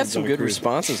We got costumes some on a good cruise.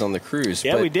 responses on the cruise.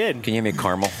 Yeah, but we did. Can you give me a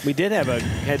caramel? We did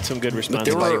had some good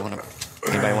responses. Anybody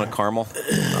want a caramel?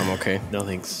 I'm okay. No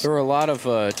thanks. There were a lot of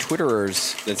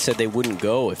Twitterers that said they wouldn't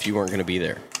go if you weren't going to be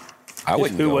there. I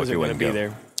wouldn't Who go if wasn't you going to wouldn't be go.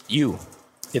 there? You.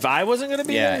 If I wasn't going to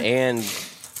be Yeah, there? and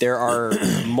there are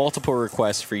multiple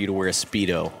requests for you to wear a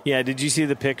Speedo. Yeah, did you see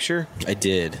the picture? I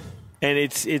did. and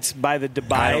it's by the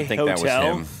Dubai I don't think Hotel. that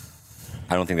was him.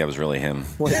 I don't think that was really him.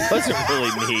 Well, it wasn't really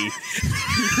me.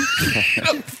 I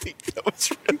don't think that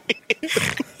was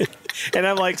right. And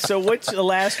I'm like, so which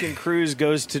Alaskan cruise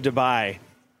goes to Dubai?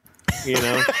 You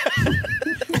know?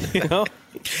 You know?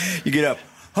 You get up.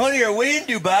 Honey, are we in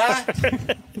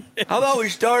Dubai? How about we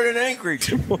start in Anchorage?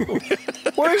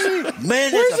 Where's the,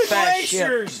 Man, where's that's a the fat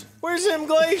glaciers? ship. Where's them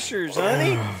glaciers,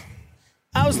 honey?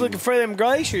 I was looking for them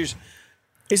glaciers.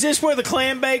 Is this where the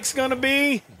clam bake's going to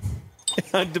be?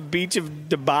 On the beach of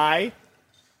Dubai?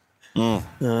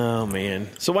 Oh, man.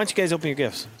 So why don't you guys open your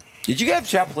gifts? Did you have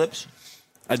chapped lips?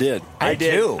 I did. I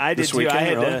did. too. I did This too. weekend, I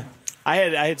had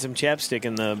really? I had some chapstick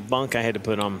in the bunk I had to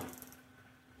put on.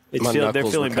 My They're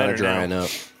knuckles feeling were kind better of drying now. up.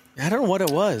 I don't know what it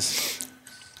was.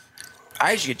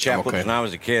 I used to get chapped lips when I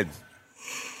was a kid.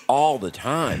 All the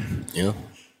time. Yeah.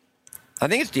 I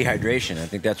think it's dehydration. I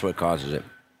think that's what causes it.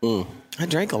 I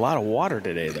drank a lot of water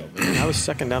today, though. Man. I was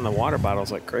sucking down the water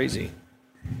bottles like crazy.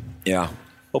 Yeah.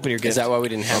 Open your Is gifts. that why we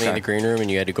didn't have any in the green room and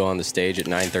you had to go on the stage at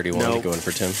 9:31 No. to go in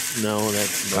for Tim? No,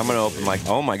 that's. I'm going to open my...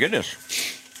 Oh, my goodness.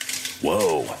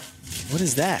 Whoa. What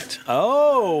is that?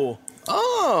 Oh,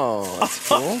 Oh, that's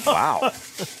cool. Wow.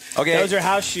 Okay. those are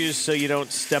house shoes, so you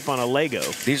don't step on a Lego.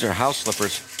 These are house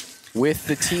slippers. With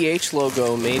the TH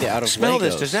logo made out of Smell Legos.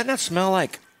 this. Does that not smell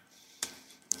like...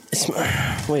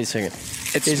 Wait a second.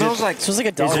 It smells like... It smells like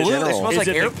a Dollar glue. It General. smells Is like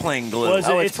it the- airplane glue. Was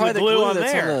it- Oh, it's it's probably the the glue glue on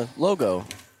that's there. on the logo.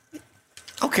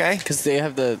 Okay. Because they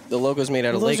have the logos made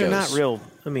out of Those Legos. are not real.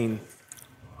 I mean,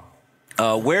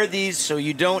 Wear these so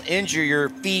you don't injure your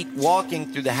feet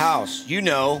walking through the house. You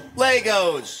know,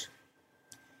 Legos.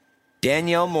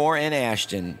 Danielle Moore and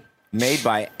Ashton. Made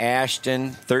by Ashton,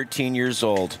 13 years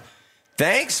old.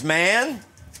 Thanks, man.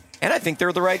 And I think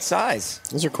they're the right size.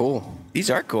 Those are cool. These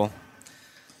are cool.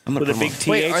 I'm gonna with a put big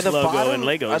them on. TH are the logo bottom, and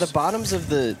Legos. Are the bottoms of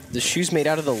the shoes made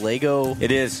out of the Lego?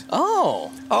 It is.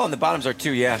 Oh, Oh, and the bottoms are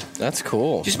too, yeah. that's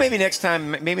cool. Just maybe next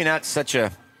time, maybe not such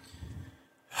a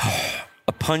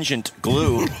pungent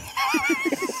glue.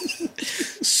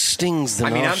 Stings the I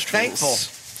mean, I'm nostrils. thankful.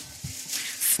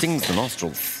 Stings the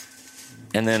nostrils.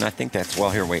 And then I think that's, well,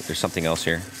 here, wait, there's something else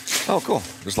here. Oh, cool.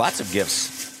 There's lots of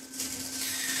gifts.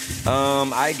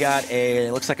 I got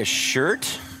it looks like a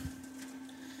shirt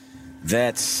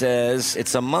that says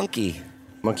it's a monkey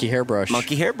Monkey hairbrush. Look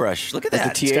at Like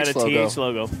that. the It's got a TH TH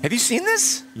logo. Have you seen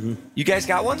this? You guys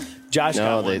got one? Josh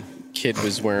No, got the one. kid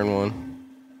was wearing one.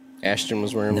 Ashton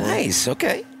was wearing one. Nice.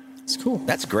 Okay. It's cool.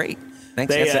 That's great.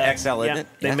 Thanks. They, That's an XL, isn't yeah, it?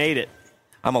 They Yeah. made it.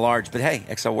 I'm a large, but hey,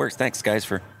 XL works. Thanks, guys,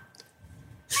 for.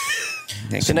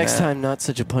 So next time, not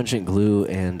such a pungent glue,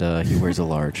 and he wears a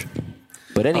large.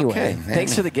 But anyway, Okay,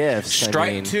 thanks for the gifts. I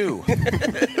Strike mean, 2.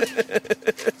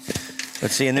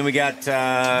 Let's see, and then we got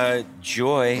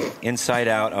Joy, Inside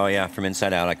Out. Oh yeah, from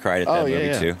Inside Out. I cried at that Oh, yeah, movie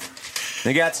yeah. too.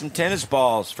 We got some tennis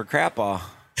balls for Crapaw.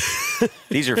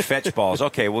 These are fetch balls.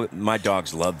 Okay, well, my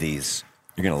dogs love these.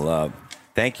 You're gonna love.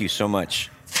 Thank you so much.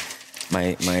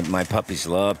 My puppies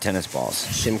love tennis balls,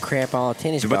 Some crap all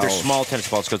tennis but they're balls. small tennis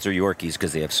balls because they're Yorkies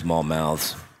because they have small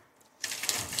mouths.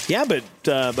 Yeah, but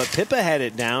Pippa had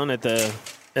it down at the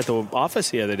office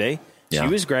the other day. Yeah.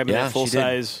 She was grabbing Yeah, that full she did.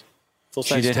 size. Full She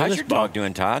size did. How's tennis your ball. dog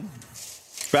doing, Todd?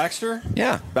 Baxter?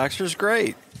 Yeah. Baxter's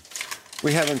great.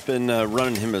 We haven't been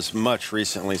running him as much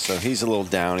recently, so he's a little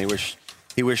down. He wish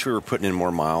we were putting in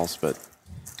more miles, but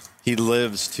he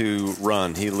lives to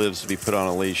run. He lives to be put on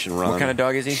a leash and run. What kind of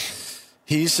dog is he?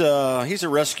 He's a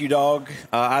rescue dog.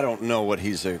 I don't know what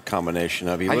he's a combination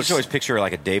of. He I looks just always picture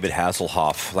like a David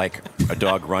Hasselhoff, like a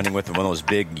dog running with one of those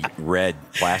big red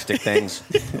plastic things.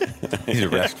 He's a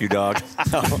rescue dog.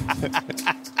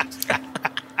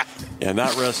 yeah,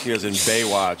 not rescue as in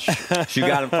Baywatch. You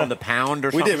got him from the pound or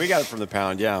We something? did. We got it from the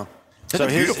pound. Yeah. That's a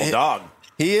beautiful dog.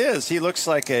 He is. He looks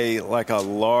like a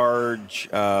large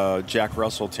Jack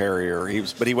Russell Terrier.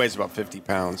 But he weighs about 50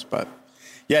 pounds. But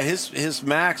yeah, his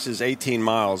max is 18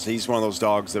 miles. He's one of those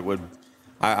dogs that would.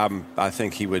 I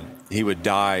think he would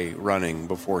die running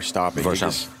before stopping. Before he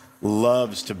stopping. just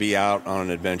loves to be out on an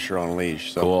adventure on a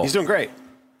leash. So Cool. he's doing great.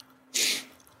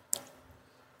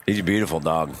 He's a beautiful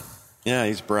dog. Yeah,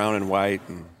 he's brown and white.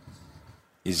 And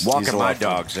he's Walking a my lot of fun.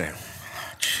 dogs there.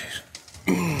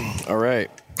 All right.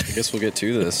 I guess we'll get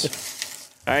to this.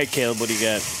 All right, Caleb, what do you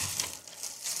got?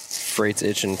 Freight's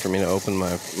itching for me to open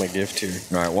my gift here.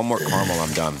 All right, one more caramel,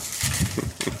 I'm done.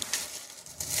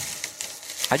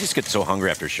 I just get so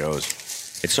hungry after shows.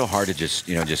 It's so hard to just.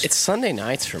 It's Sunday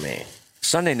nights for me.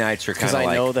 Sunday nights are kind Because of I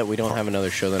like. know that we don't have another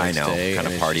show the I next know, day. kind and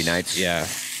of it's party just- nights. Yeah.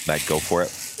 Like, go for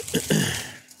it.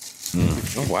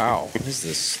 Oh, wow. What is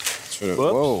this? Sort of,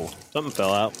 Whoops. whoa. Something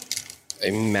fell out.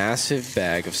 A massive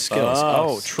bag of Skittles.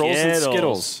 Oh, Trolls and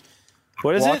Skittles. Skittles.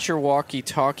 What is Watch it? your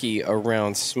walkie-talkie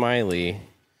around Smiley.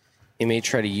 He may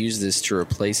try to use this to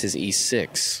replace his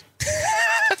E6.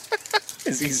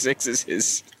 His E6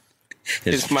 is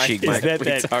his mic. cheek Is mic. that we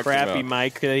that talked crappy about.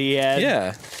 mic that he had?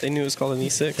 Yeah, they knew it was called an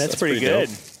E6. That's pretty good.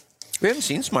 dope. We haven't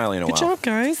seen Smiley in a Good while. job,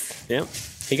 guys. Yep.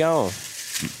 He gone.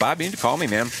 Bob, you need to call me,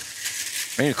 man.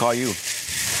 I need to call you.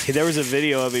 Hey, there was a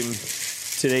video of him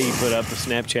today. He put up a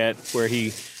Snapchat where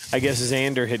I guess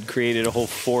Xander had created a whole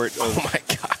fort of Oh my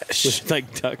gosh. with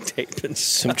like duct tape and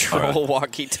Some stuff. troll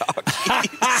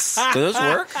walkie-talkies. Do those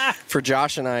work? For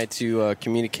Josh and I to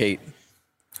communicate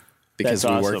because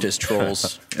That's we awesome. worked as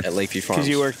trolls at Lakeview Farms. Because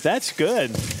you work. That's good.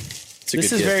 It's a This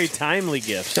good is gift. very timely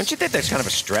gift. Don't you think that's kind of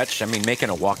a stretch? I mean, making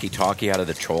a walkie-talkie out of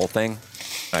the troll thing,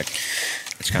 like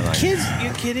it's kind of like Kids,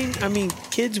 you kidding? I mean,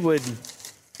 kids would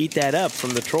eat that up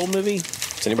from the Troll movie.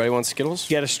 Does anybody want Skittles?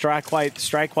 You got to strike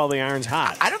while the iron's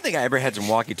hot. I don't think I ever had some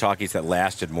walkie-talkies that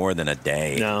lasted more than a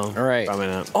day. No. All right. Probably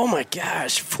not. Oh my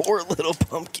gosh, 4 little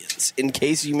pumpkins. In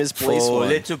case you misplaced Four one.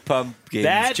 little pumpkins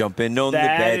That jumping on the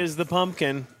that bed. is the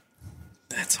pumpkin.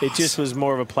 That's awesome. It just was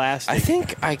more of a plastic. I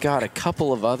think I got a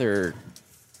couple of other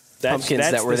pumpkins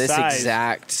that were the this size.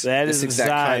 exact. That this is the exact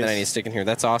kind that I size. need to stick in here.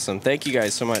 That's awesome. Thank you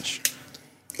guys so much.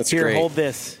 That's Here, great. hold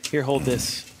this. Here, hold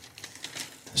this.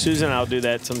 Susan and I'll do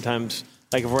that sometimes.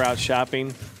 Like if we're out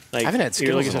shopping. Like, I haven't had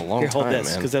here, look Skittles at in a long Here, hold time, this.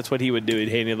 man. Because that's what he would do. He'd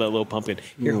hand you that little pumpkin.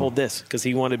 Here, hold this. Because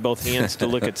he wanted both hands to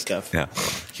look at stuff. Yeah.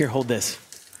 Here, hold this.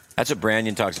 That's what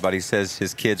Brandon talks about. He says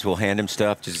his kids will hand him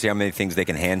stuff just to see how many things they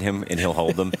can hand him, and he'll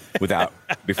hold them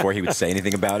before he would say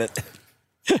anything about it.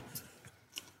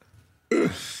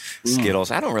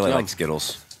 Skittles. I don't really like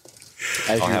Skittles.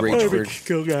 As I'll you have reach one. for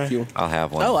Kill guy. I'll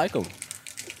have one. I like them.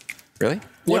 Really?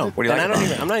 No, What do you like and about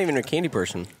them? I'm not even a candy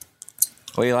person.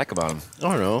 What do you like about them? I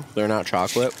don't know. They're not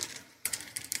chocolate.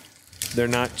 They're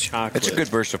not chocolate. It's a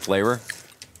good burst of flavor.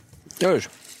 There's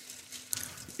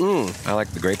I like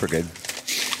the grape are good.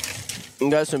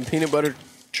 got some peanut butter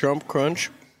Trump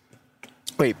crunch.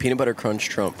 Wait, peanut butter crunch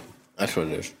Trump. That's what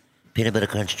it is. Peanut butter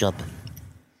crunch jump.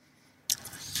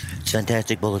 It's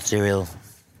fantastic bowl of cereal.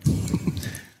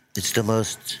 It's the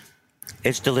most.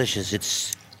 It's delicious.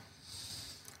 It's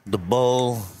the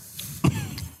bowl.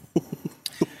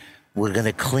 We're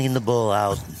gonna clean the bowl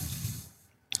out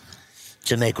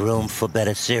to make room for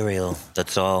better cereal.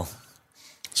 That's all.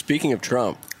 Speaking of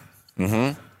Trump,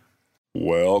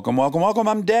 Welcome, welcome, welcome.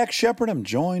 I'm Dak Shepard. I'm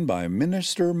joined by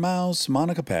Minister Mouse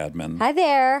Monica Padman. Hi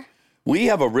there. We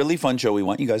have a really fun show we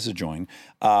want you guys to join.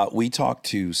 We talk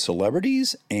to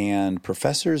celebrities and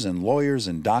professors and lawyers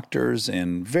and doctors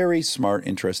and very smart,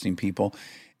 interesting people.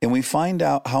 And we find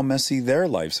out how messy their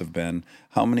lives have been,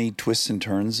 how many twists and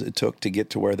turns it took to get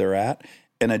to where they're at,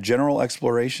 and a general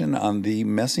exploration on the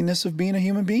messiness of being a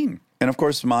human being. And of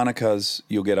course, Monica's,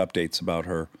 you'll get updates about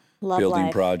her Love building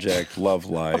life. project, love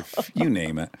life, you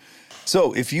name it.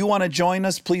 So if you want to join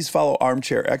us, please follow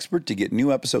Armchair Expert to get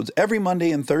new episodes every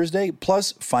Monday and Thursday.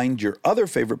 Plus, find your other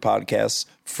favorite podcasts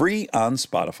free on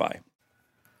Spotify.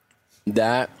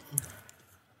 that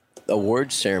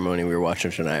awards ceremony we were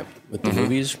watching tonight with the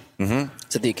movies,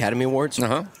 it's at the Academy Awards.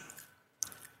 Uh-huh.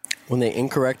 When they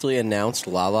incorrectly announced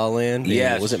La La Land,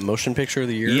 Yes. was it Motion Picture of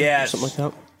the Year? Yes. Or something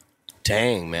like that.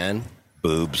 Dang, man.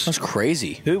 Boobs. That's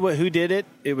crazy. Who did it?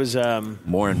 It was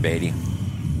Warren Beatty.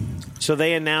 so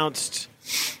they announced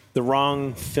the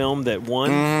wrong film that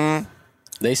won.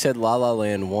 They said La La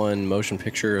Land won Motion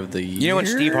Picture of the Year. You know when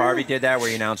Steve Harvey did that, where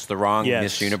he announced the wrong Yes.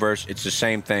 Miss Universe? It's the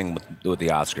same thing with the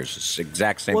Oscars. It's the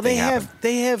exact same Well, thing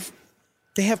they happened.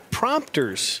 have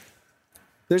prompters.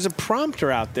 There's a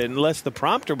prompter out there, unless the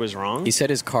prompter was wrong. He said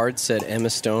his card said Emma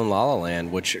Stone La La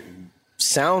Land, which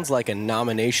sounds like a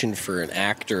nomination for an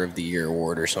Actor of the Year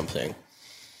award or something.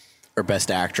 Or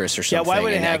Best Actress or Yeah, something. why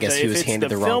would it and have? I guess the, he if was it's handed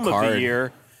the the wrong film card. of the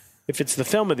year? If it's the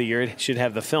film of the year, it should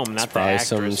have the film, not the Probably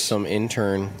actress. some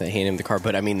intern that handed him the card.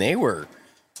 But I mean, they were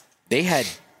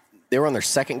on their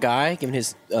second guy giving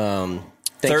his thank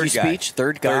Third you guy. speech.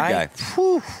 Third guy.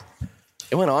 Third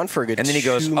It went on for a good. And then he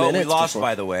goes, 2 "Oh, we minutes lost, before-"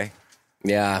 by the way."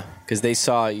 Yeah, because you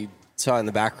saw in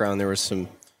the background there was some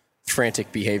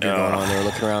frantic behavior going on. They were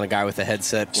looking around a guy with a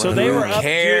headset. So running they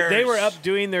around. were up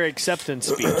doing their acceptance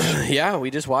speech. Yeah, we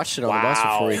just watched it on the bus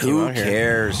Wow. before we came Who out here.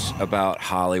 cares about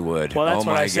Hollywood? Well, that's oh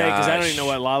what my I say because I don't gosh. even know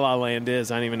what La La Land is.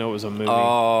 I don't even know it was a movie.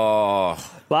 Oh,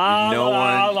 la, no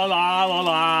la, one- la la la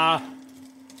la.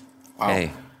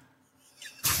 hey.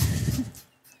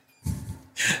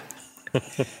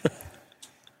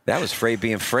 That was freight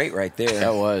being freight right there.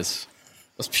 That was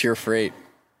pure freight.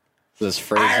 This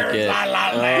phrase you get.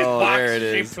 Oh, there it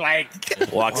is.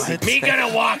 Walks Me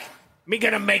gonna walk. Me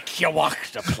gonna make you walk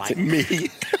the plank. Me.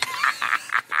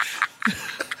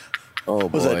 Oh,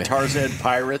 boy. Was that Tarzan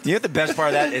pirate? You know what the best part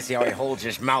of that is how he holds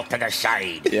his mouth to the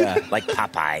side. Yeah. Like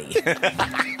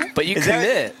Popeye. But you Is that-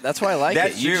 commit. That's why I like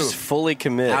That's it. You you. just fully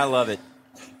commit. I love it.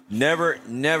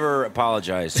 Never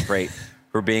apologize, Freight,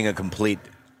 for being a complete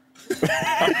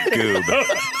goob.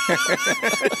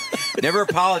 Never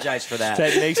apologize for that.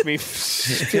 That makes me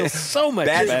feel so much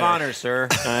Badge better. of honor, sir.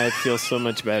 I feel so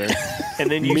much better. And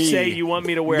then you say you want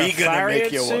me to wear a fire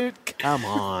ant suit? Come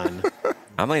on.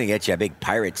 I'm going to get you a big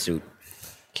pirate suit.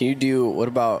 Can you do, what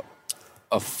about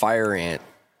a fire ant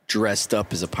dressed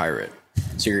up as a pirate?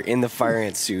 So you're in the fire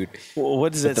ant suit. Well,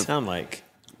 what does that sound like?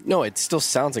 No, it still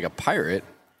sounds like a pirate.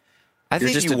 I You're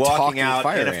think just you a walking talking out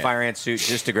fire in a ant. fire ant suit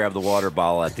just to grab the water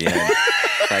bottle at the end.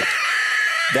 Like,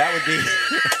 that would be...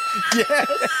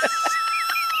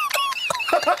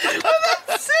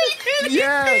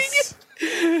 Yes.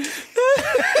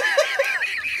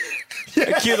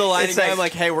 Cue the lighting guy. I'm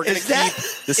like, hey, we're going to keep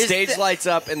the stage lights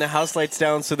up and the house lights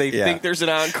down so they Yeah. think there's an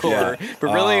encore. Yeah.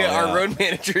 But really, Oh, our yeah. road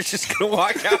manager is just going to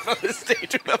walk out on the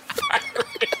stage with a fire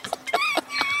ant.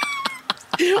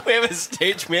 We have a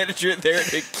stage manager there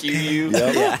to cue you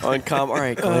on comm. All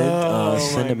right, go ahead.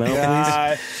 Send him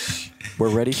out, please. We're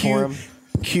ready for him.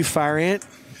 Q fire ant.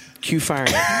 Q fire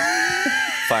ant.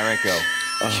 Fire ant go.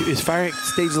 Is fire ant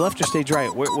stage left or stage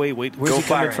right? Wait. Where's Go he fire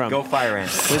coming ant. from? Go fire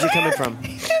ant. Where's he coming from?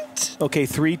 Okay,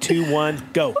 3, 2, 1,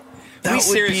 go. We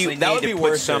seriously that need would to be put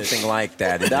worth it. something like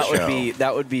that in That the would show.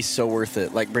 that would be so worth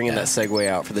it. Like bringing that segue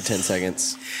out for the 10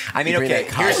 seconds. I mean, You bring okay,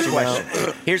 that here's the costume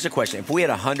question. Here's the question. If we had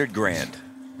 $100,000,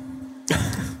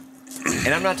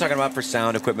 and I'm not talking about for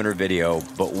sound equipment or video,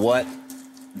 but what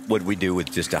would we do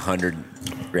with just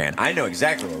 $100,000? I know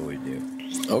exactly what we'd do.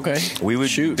 Okay. We would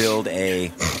Shoot. build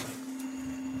a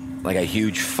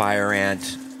huge fire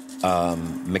ant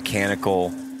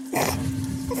mechanical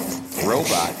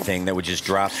robot thing that would just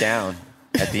drop down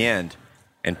at the end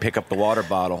and pick up the water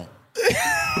bottle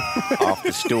off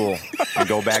the stool and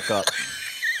go back up.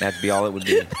 That'd be all it would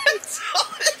be.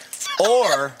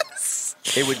 Or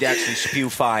it would actually spew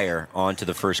fire onto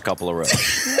the first couple of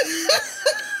rows.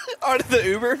 Onto the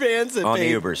Uber vans and On the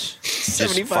pay Ubers. Just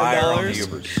 $75. fire on the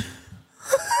Ubers.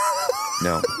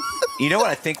 No. You know what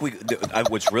I think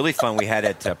what's really fun we had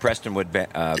at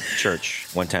Prestonwood Church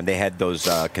one time, they had those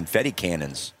confetti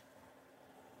cannons.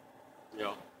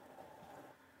 Yeah.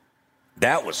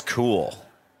 That was cool.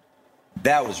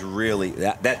 That was really,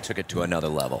 that took it to another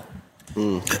level.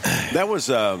 That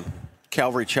was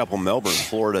Calvary Chapel, Melbourne,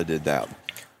 Florida did that.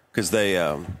 Because they,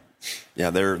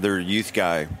 their youth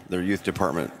guy, their youth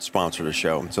department sponsored a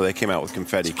show. So they came out with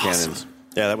confetti cannons.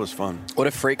 Yeah, that was fun. What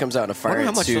if Freight comes out in a fire Wonder how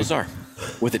ant much suit those are.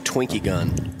 with a Twinkie gun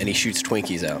and he shoots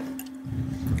Twinkies out?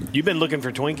 You've been looking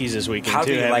for Twinkies this weekend, How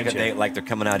too, do you like haven't it? you? Like they're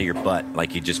coming out of your butt.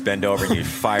 Like you just bend over and you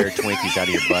fire Twinkies out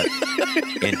of your butt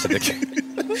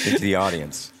into the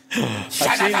audience. I've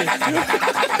seen it.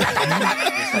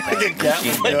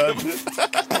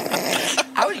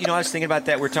 I was thinking about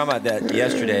that. We were talking about that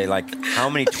yesterday. Like, how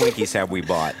many Twinkies have we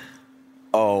bought?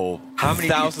 Oh, How many?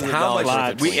 thousands of how dollars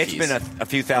much? worth of It's Twinkies. been a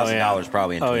few thousand dollars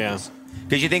probably in Oh, Twinkies. yeah.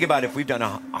 Because you think about it, if we've done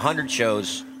 100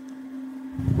 shows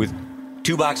with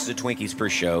 2 boxes of Twinkies per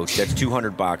show, that's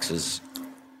 200 boxes.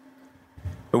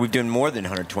 But we've done more than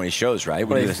 120 shows, right?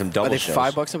 We're doing some double Are they shows.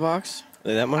 $5 a box? Are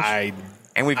they that much?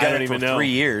 And we've I done don't it for even know. 3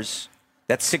 years.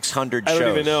 That's 600 I shows. don't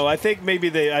even know. I think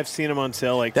maybe I've seen them on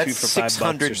sale like That's 2 for $5 or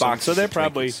 600 something. boxes So they're of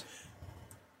probably Twinkies.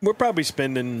 we're probably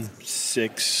spending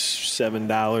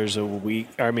 $6-7 a week.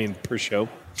 I mean per show.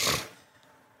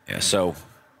 Yeah, so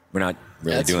we're not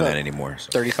really That's doing about that anymore.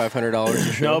 So. $3,500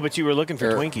 a show. No, but you were looking for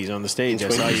Or- Twinkies on the stage. I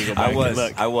saw you go back I and was,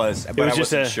 look. but was I just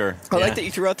wasn't a- sure. I Yeah. like that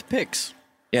you threw out the picks.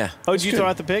 Yeah. Oh, did you throw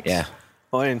out the picks? Yeah.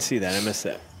 Oh, I didn't see that. I missed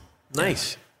that.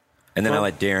 Nice. And then I Well-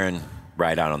 let Darren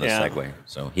ride out on the Yeah. Segway.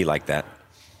 So he liked that.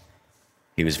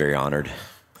 He was very honored.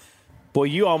 Boy,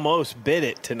 you almost bid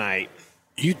it tonight.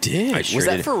 You did. I sure Was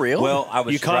that did. for real? Well, I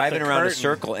was You caught driving the around a curtain.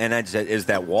 circle, and I said, "Is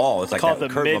that wall?" It's like Called that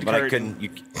the curtain, but I mid-curtain.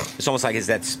 couldn't. It's almost like is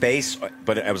that space?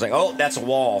 But I was like, "Oh, that's a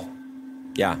wall."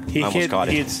 Yeah, I almost caught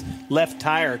it. His left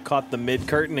tire caught the mid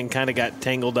curtain and kind of got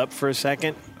tangled up for a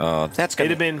second. That's gonna. It'd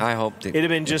have been. I hope it'd have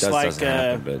been just that like doesn't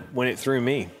happen, but when it threw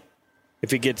me.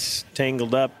 If it gets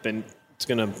tangled up and it's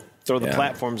going to throw the Yeah.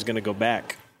 platform's going to go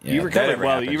back. yeah, You if that recovered ever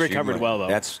well. happens, You recovered well though.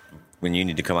 That's when you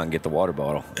need to come out and get the water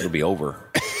bottle. It'll be over.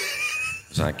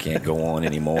 So I can't go on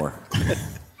anymore.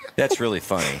 That's really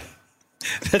funny.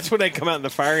 That's when I come out in the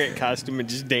fire ant costume and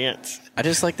just dance. I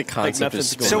just like the concept of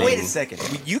nothing's going spinning. So wait a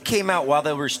second. You came out while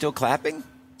they were still clapping?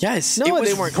 Yes. No, it was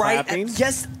they weren't right clapping.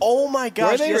 Yes. Oh my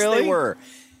gosh. they yes, really? they were.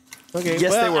 Okay.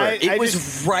 Yes, well, they were. I It was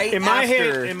just- right in my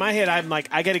after- head. In my head, I'm like,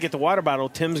 I got to get the water bottle.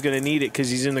 Tim's going to need it because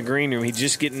he's in the green room. He's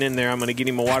just getting in there. I'm going to get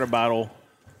him a water bottle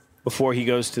before he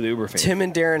goes to the Uber fan. Tim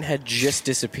and Darren had just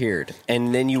disappeared,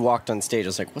 and then you walked on stage. I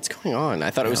was like, "What's going on?"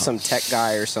 I thought it was some tech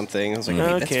guy or something. I was like, "Wait,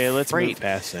 that's Okay, let's great." move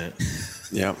past that.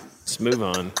 Yep. Let's move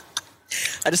on.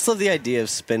 I just love the idea of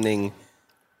spending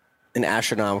an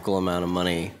astronomical amount of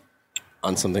money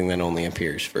on something that only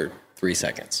appears for 3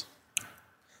 seconds.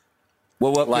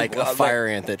 Well, what Like a fire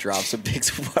ant that drops a big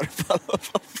water bottle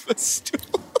off a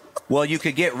stool. Well, you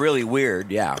could get really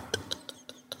weird, yeah.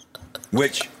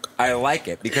 Which I like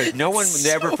it because no one would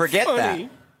ever forget funny.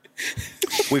 that.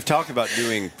 We've talked about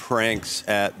doing pranks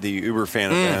at the Uber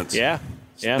fan events. Yeah.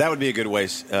 Yeah. That would be a good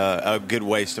waste of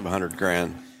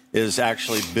 $100,000. Is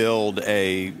actually build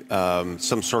a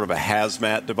some sort of a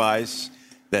hazmat device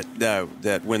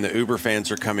that when the Uber fans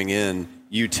are coming in,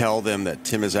 you tell them that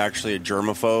Tim is actually a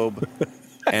germaphobe,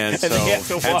 and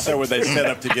so when they set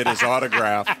up to get his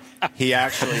autograph, he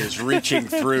actually is reaching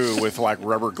through with like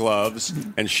rubber gloves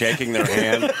and shaking their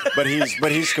hand, but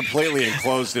he's completely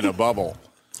enclosed in a bubble.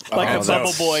 Like a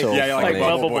bubble boy. so Yeah, like a funny.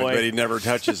 bubble boy, but he never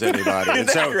touches anybody.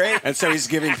 And so he's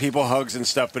giving people hugs and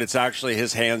stuff, but it's actually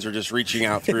his hands are just reaching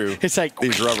out through It's like-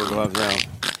 these rubber gloves now.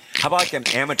 How about like an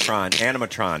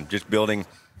animatron, just building.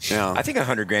 Yeah. I think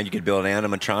 $100,000 you could build an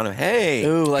animatron of, hey.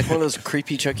 Ooh, like one of those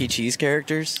creepy Chuck E. Cheese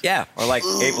characters. Yeah, or like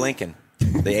Abe Lincoln.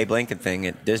 The Abe Lincoln thing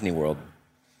at Disney World.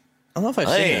 I don't know if I've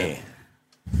seen Hey,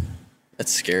 it.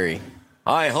 That's scary.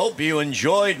 I hope you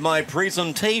enjoyed my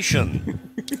presentation.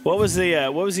 What was the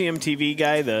MTV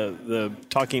guy? The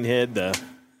talking head.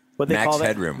 What they Max call that?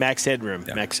 Headroom. Max Headroom.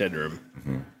 Yeah. Max Headroom.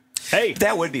 Hey,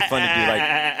 That would be fun to do,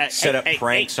 like set up hey,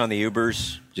 pranks on the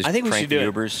Ubers. Just I think we prank should do the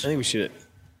it. Ubers. I think we should.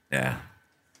 Yeah.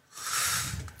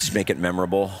 Just make it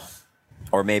memorable.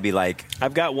 Or maybe like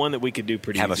I've got one that we could do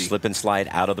pretty have easy. a slip and slide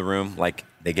out of the room. Like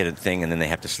they get a thing and then they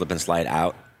have to slip and slide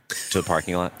out to the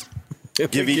parking lot.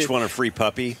 Give each one a free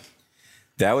puppy.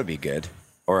 That would be good.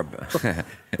 Or a,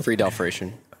 Free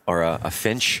Dalfration. or a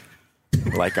finch,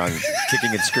 like on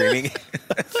Kicking and Screaming.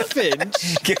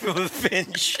 Finch. Give him a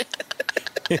finch.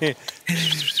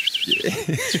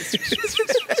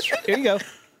 Here you go.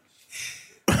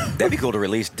 That'd be cool to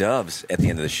release doves at the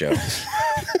end of the show.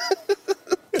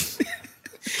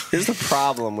 Here's the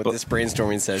problem with this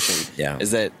brainstorming session. Yeah.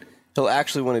 Is that he'll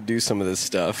actually want to do some of this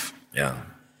stuff. Yeah.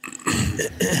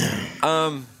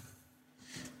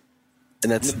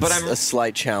 And that's But I'm- a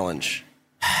slight challenge.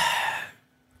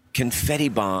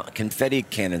 Confetti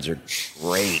cannons are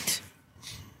great.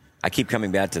 I keep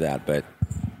coming back to that, but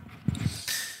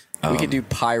We could do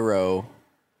pyro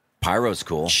pyro's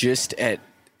cool. just at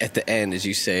the end as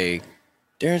you say,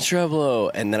 Darren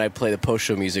Streblo, and then I play the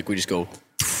post-show music. We just go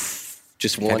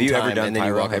just one Have you time, ever done and then you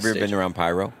pyro? walk Have you off ever been stage. around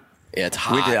pyro? Yeah, it's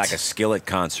hot. We did like a skillet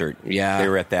concert. Yeah. They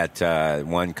were at that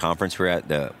one conference we were at,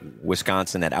 the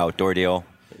Wisconsin, that outdoor deal.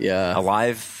 Yeah. A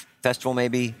live festival,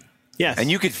 maybe? Yes.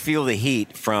 And you could feel the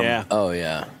heat from Yeah. Oh,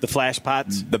 yeah. The flash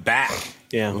pots. the back.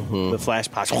 Yeah. The flash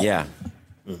pots. Yeah.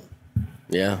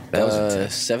 Yeah. That was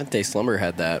intense. Seventh Day Slumber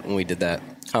had that when we did that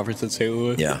conference in St.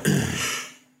 Louis. Yeah.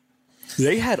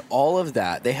 They had all of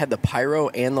that. They had the pyro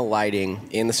and the lighting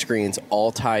and the screens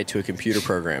all tied to a computer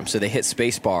program. So they hit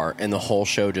spacebar and the whole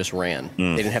show just ran.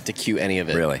 They didn't have to cue any of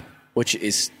it. Really? Which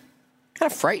is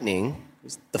kind of frightening.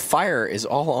 The fire is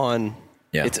all on.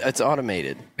 Yeah. It's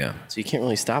automated. Yeah. So you can't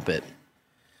really stop it.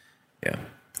 Yeah.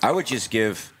 I would just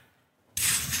give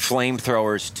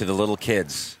flamethrowers to the little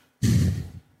kids.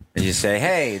 And you say,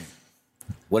 hey,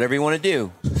 whatever you want to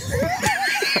do.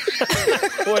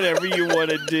 Whatever you want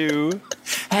to do.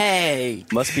 Hey.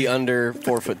 Must be under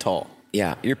 4 foot tall.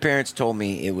 Yeah. Your parents told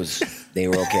me they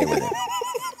were okay with it.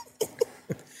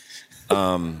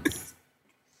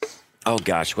 Oh,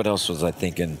 gosh. What else was I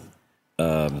thinking?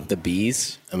 The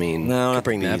bees. I mean, No, could not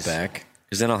bring bees. that back.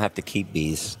 Because then I'll have to keep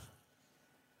bees.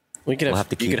 We could We'll have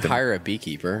to you keep could them. hire a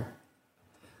beekeeper.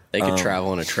 They could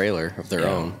travel in a trailer of their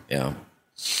own. Yeah.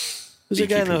 Who's the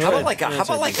guy in the hood? How about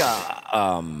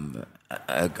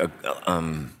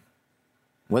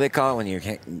what do they call it when you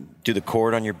do the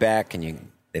cord on your back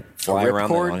and they fly around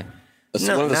ripcord?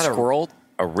 No, One of the not squirrel.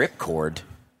 a rip cord.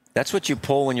 That's what you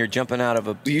pull when you're jumping out of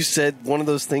a. You said one of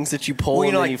those things that you pull. Well, you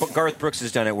and know, then like Garth Brooks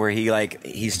has done it, where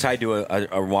he's tied to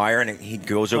a wire and he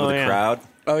goes over Oh, the yeah. crowd.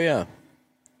 Oh yeah,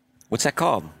 What's that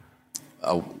called?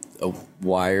 a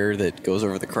wire that goes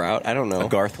over the crowd. I don't know. A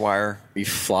Garth wire You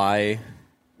fly.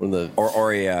 One of the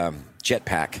or a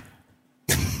jetpack.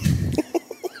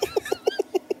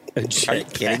 Are you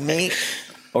kidding me?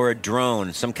 Or a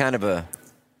drone, some kind of a.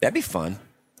 That'd be fun.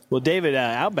 Well, David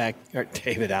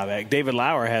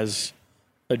Lauer has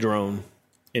a drone.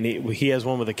 and he has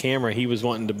one with a camera. He was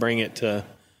wanting to bring it to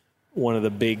one of the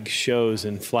big shows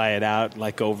and fly it out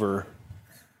like over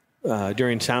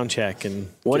during sound check and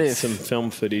get some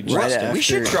film footage. Rustin, we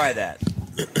should try that.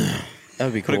 That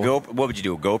would be cool. What would you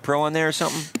do? A GoPro on there or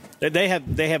something? They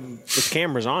have the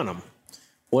cameras on them.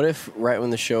 What if right when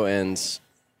the show ends,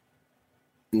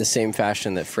 in the same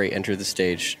fashion that Freight entered the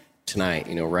stage tonight,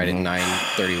 right at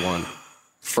 9:31,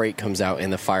 Freight comes out in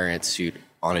the fire ant suit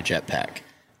on a jetpack,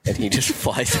 and he just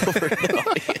flies over the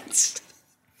audience.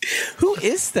 Who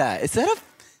is that? Is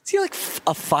he like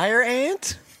a fire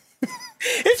ant?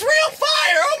 It's real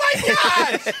fire! Oh my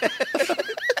God!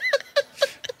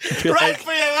 Run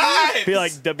for your lives! Be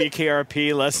like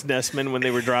WKRP, Les Nessman when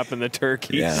they were dropping the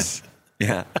turkeys.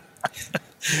 Yeah.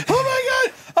 Oh my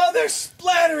God! Oh, they're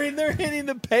splattering. They're hitting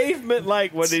the pavement.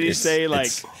 Like, what did he say? Like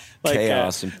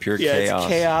chaos and pure chaos. chaos. It's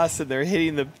chaos, and they're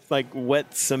hitting the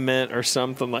wet cement or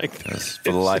something like that.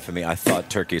 For the life of me, I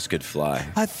thought turkeys could fly.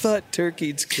 I thought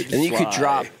turkeys could fly. And you could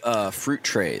drop fruit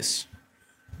trays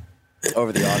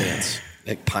over the audience,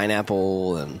 like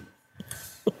pineapple and.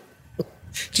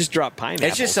 Just drop pineapples.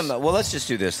 It's just something. Well, let's just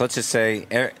do this. Let's just say,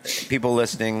 people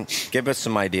listening, give us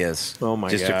some ideas. Oh my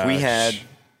Just gosh. if we had.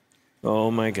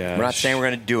 Oh my gosh. We're not saying we're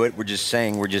going to do it. We're just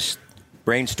saying we're just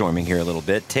brainstorming here a little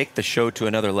bit. Take the show to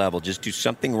another level. Just do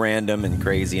something random and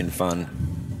crazy and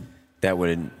fun that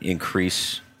would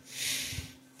increase.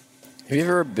 Have you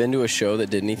ever been to a show that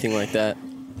did anything like that?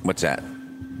 What's that?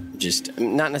 Just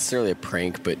not necessarily a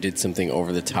prank, but did something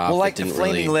over the top. Well, like that the didn't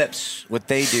Flaming really... Lips, what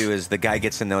they do is the guy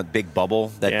gets in the big bubble,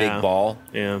 that big ball,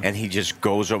 and he just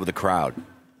goes over the crowd,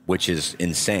 which is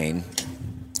insane.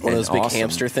 One of those big awesome.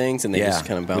 hamster things, and they just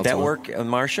kind of bounce. Would that along. work on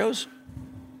Mars shows?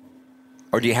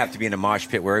 Or do you have to be in a mosh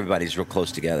pit where everybody's real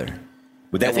close together?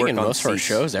 Would that I think work in on most of our seats?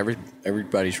 shows,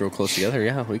 everybody's real close together.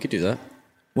 Yeah, we could do that.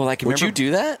 Well, I can Would you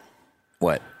do that?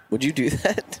 What? Would you do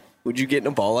that? Would you get in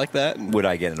a ball like that? Would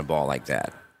I get in a ball like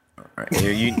that? All right.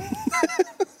 Here you.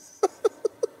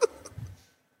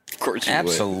 Of course you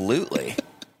Absolutely.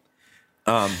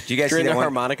 Do you guys see During that the one?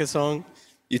 harmonica song,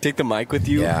 you take the mic with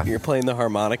you. Yeah. You're playing the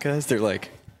harmonicas. They're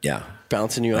like Yeah.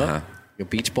 bouncing you up. Uh-huh. A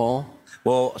beach ball.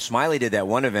 Well, Smiley did that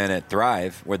one event at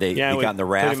Thrive where they Yeah, we got in the put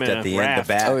raft him in at a the end, raft.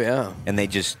 the back. Oh, yeah. And he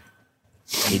just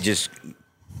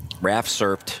raft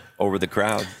surfed over the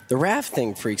crowd. The raft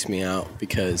thing freaks me out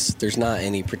because there's not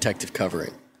any protective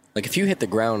covering. Like if you hit the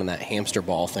ground in that hamster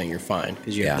ball thing, you're fine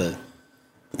because you have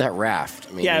that raft.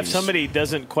 I mean, Yeah, you if just- somebody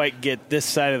doesn't quite get this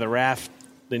side of the raft,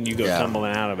 then you go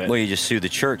tumbling out of it. Well, you just sue the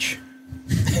church.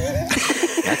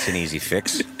 That's an easy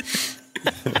fix.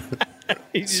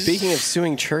 Speaking of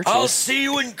suing churches, I'll see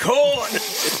you in court,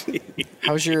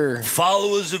 how's your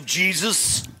followers of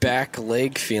Jesus. back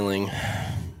leg feeling?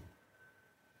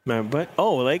 My butt.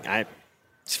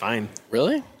 It's fine.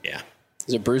 Really? Yeah.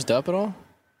 Is it bruised up at all?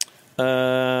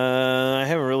 I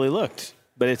haven't really looked,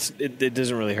 but it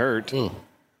doesn't really hurt.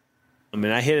 I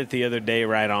mean, I hit it the other day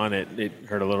right on it. It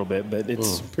hurt a little bit, but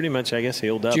it's pretty much, I guess,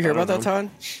 healed up. Did you hear I about don't that, know.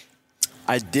 Todd?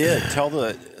 I did. Tell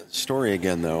the story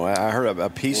again, though. I heard a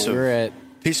piece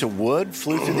of wood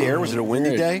flew through the air. Was it a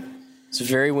windy day? It's a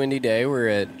very windy day. We're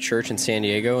at church in San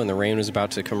Diego, and the rain was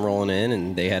about to come rolling in,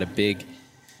 and they had a big...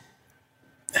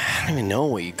 I don't even know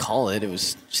what you call it. It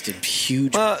was just a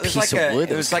huge piece of wood.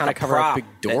 It was kind like of a covered up prop a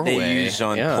big doorway. that they use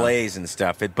on plays and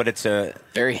stuff. But it's a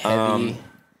very heavy.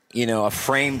 A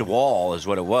framed wall is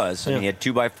what it was. I mean, you had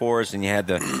 2x4s, and you had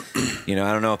the, I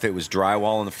don't know if it was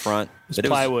drywall in the front. It's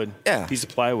plywood. Yeah, Piece of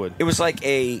plywood. it was like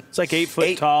It's like 8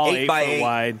 foot tall, 8 by foot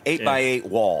wide. 8 by 8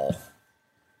 wall.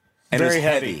 And Very it was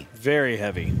heavy. Very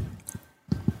heavy.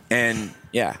 And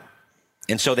yeah.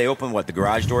 And so they opened the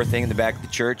garage door thing in the back of the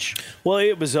church? Well,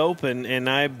 it was open, and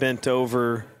I bent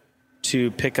over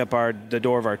to pick up the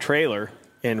door of our trailer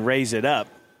and raise it up.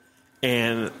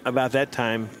 And about that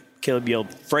time, Caleb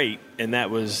yelled "freight," and that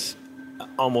was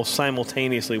almost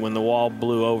simultaneously when the wall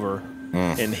blew over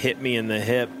and hit me in the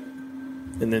hip,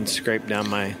 and then scraped down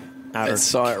my outer. I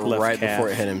saw it left right calf.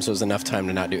 before it hit him, so it was enough time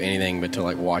to not do anything but to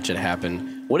watch it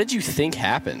happen. What did you think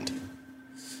happened?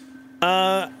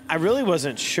 I really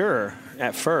wasn't sure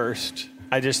at first.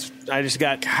 I just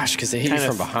got because it hit you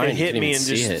from behind. It You hit couldn't me even and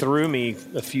see just it. threw me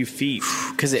a few feet.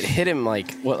 Because it hit him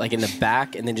like in the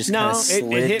back, and then just kind No, of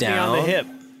slid it hit down. me on the hip.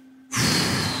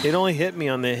 It only hit me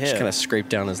on the hip. Just kind of scraped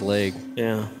down his leg.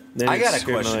 Yeah. Then I it got a scraped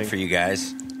my question leg. for you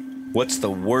guys. What's the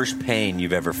worst pain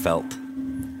you've ever felt?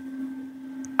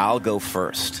 I'll go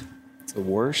first. The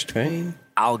worst pain?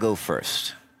 I'll go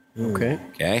first. Okay.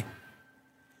 Okay?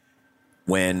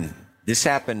 When this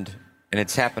happened, and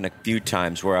it's happened a few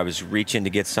times where I was reaching to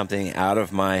get something out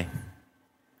of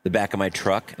the back of my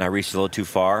truck, and I reached a little too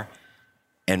far,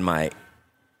 and my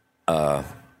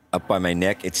up by my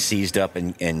neck. It seized up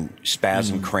and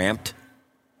spasm cramped,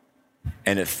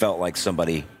 and it felt like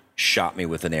somebody shot me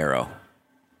with an arrow.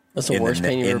 That's the worst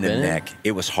pain you've ever been in? neck.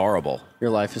 It was horrible. Your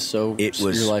life is so.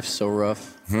 Your life's so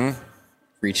rough.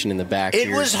 Reaching in the back. It of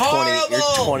your was horrible. Your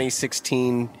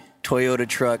 2016 Toyota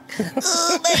truck.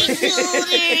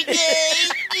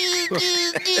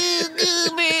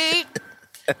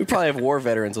 We probably have war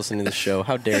veterans listening to the show.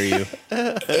 How dare you?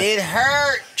 It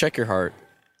hurt. Check your heart.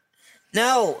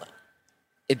 No.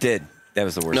 It did. That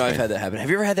was the worst No, thing. I've had that happen. Have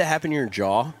you ever had that happen in your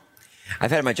jaw? I've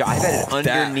had it in my jaw. I've had it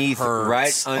underneath,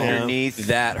 right underneath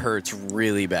That hurts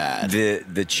really bad.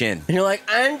 the chin. And you're like,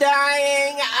 I'm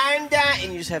dying,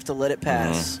 and you just have to let it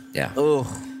pass. Yeah. Oh,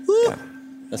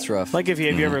 that's rough. Like, have you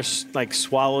ever like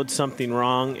swallowed something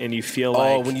wrong and you feel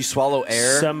like when you swallow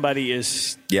air. somebody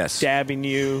is Yes. stabbing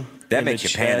you? That in makes the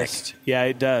you panic. chest? Yeah,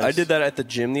 it does. I did that at the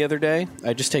gym the other day.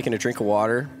 I just taken a drink of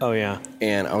water, Oh yeah.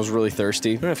 and I was really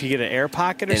thirsty. I don't know if you get an air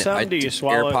pocket or And something. Do you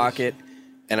swallow air it? pocket?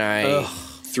 And I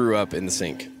threw up in the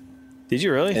sink Did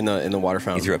you really? in the water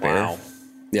fountain. You threw up air?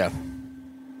 Yeah,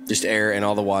 just air and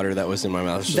all the water that was in my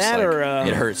mouth. It was just That like, or,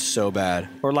 it hurts so bad.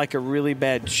 Or like a really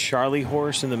bad Charlie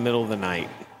horse in the middle of the night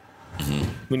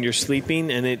when you're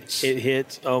sleeping and it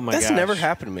hits. Oh my god, That's never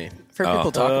happened to me. I've heard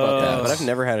people talk about that, but I've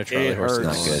never had a Charlie It horse. hurts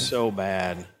Not good. so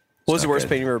bad. What was the worst good.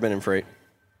 pain you've ever been in, Freight?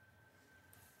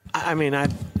 I mean,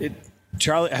 I've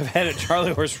had a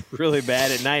Charlie horse really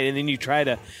bad at night, and then you're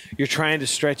trying to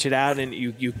stretch it out, and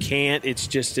you can't. It's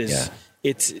just as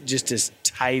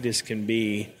tight as can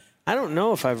be. I don't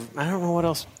know what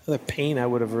else other pain I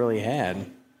would have really had.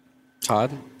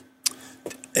 Todd?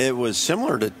 It was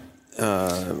similar to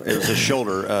it was a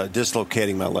shoulder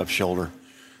dislocating my left shoulder.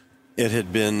 It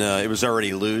had been it was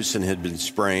already loose and had been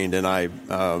sprained, and I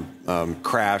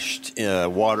crashed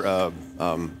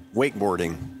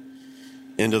wakeboarding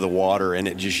into the water, and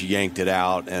it just yanked it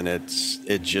out, and it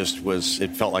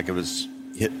felt like it was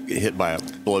hit by a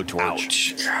blowtorch.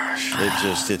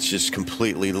 Ouch. It's just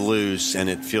completely loose, and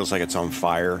it feels like it's on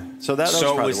fire. So that was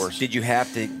probably the worst. Did you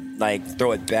have to like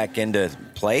throw it back into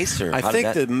place, or I how think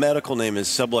did that? the medical name is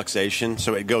subluxation,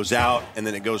 so it goes out and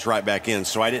then it goes right back in.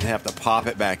 So I didn't have to pop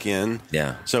it back in.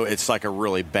 Yeah. So it's like a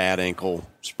really bad ankle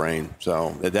sprain.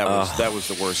 So that was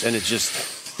the worst, and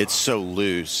it's so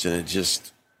loose, and it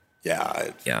just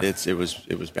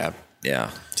it was bad. Yeah.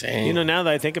 Dang. You know, now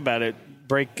that I think about it,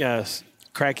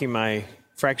 fracturing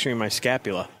my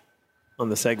scapula on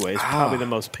the Segway is probably the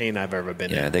most pain I've ever been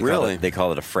Yeah. in. They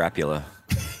call it a frapula.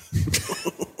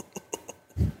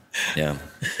 Yeah.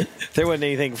 There wasn't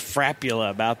anything frapula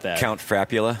about that. Count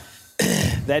frapula.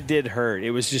 That did hurt.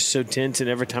 It was just so tense, and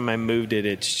every time I moved it,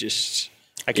 it's just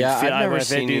I can Yeah, feel. I've never When they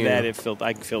seen do you- that,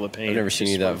 I can feel the pain. I've never seen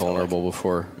you that vulnerable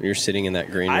before. You're sitting in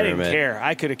that green room. I didn't care.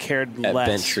 I could have cared at less.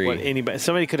 Bentry. What anybody?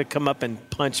 Somebody could have come up and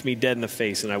punched me dead in the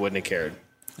face, and I wouldn't have cared.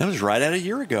 That was right at a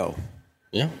year ago.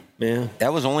 Yeah. Yeah.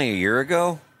 That was only a year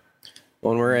ago.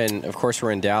 When we're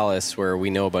in Dallas, where we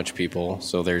know a bunch of people,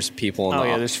 so there's people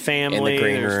There's family, in the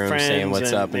green there's room friends, saying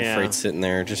what's up, and yeah. Freight's sitting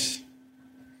there just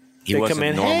He They wasn't come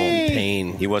in, normal. "Hey!"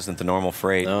 pain. He wasn't the normal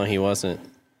freight. No, he wasn't.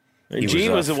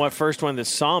 Gene was rough. the first one that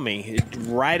saw me.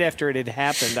 Right after it had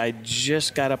happened, I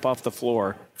just got up off the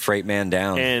floor Freight man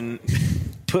down. and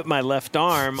put my left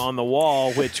arm on the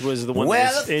wall, which was the one that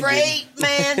Well, was the injured. freight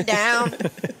man down.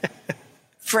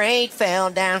 Freight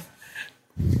fell down.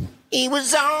 He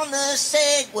was on the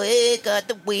Segway, got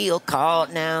the wheel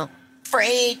caught now.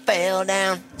 Freight fell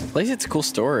down. At least it's a cool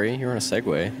story. You're on a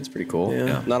Segway. It's pretty cool.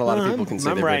 Yeah. Not a lot of Well, people can say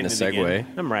I'm they've ridden a riding it Segway.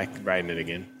 again. I'm riding it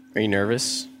again. Are you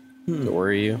nervous? Does it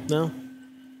worry you? No.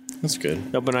 That's good.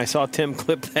 No, but when I saw Tim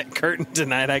clip that curtain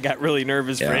tonight, I got really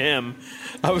nervous for Yeah. him.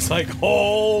 I was like,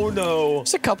 oh, no.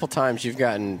 Just a couple times you've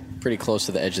gotten pretty close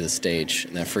to the edge of the stage,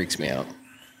 and that freaks me out.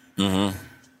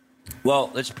 Well,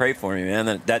 let's pray for me,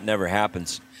 man. That never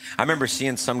happens. I remember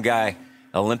seeing some guy,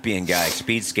 Olympian guy,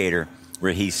 speed skater,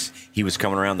 where he was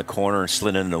coming around the corner and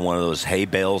slid into one of those hay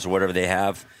bales or whatever they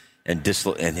have, and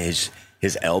his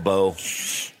elbow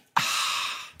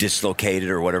dislocated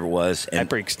or whatever it was. And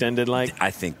Hyperextended, like.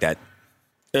 I think that,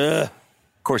 of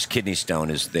course, kidney stone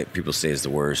is that people say is the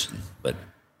worst, but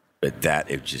that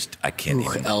it just I can't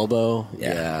even. Elbow.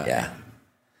 Yeah.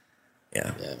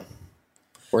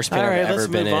 Worst pain All right, I've ever let's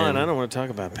been move on. in I don't want to talk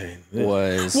about pain.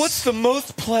 was the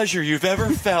most pleasure you've ever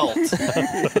felt?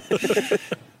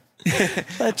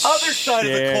 Other side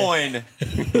of the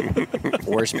coin.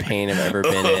 worst pain I've ever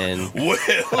been in. Well,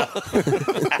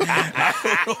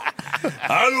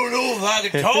 I don't know if I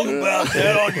can talk about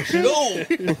that on your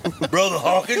show, Brother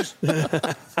Hawkins.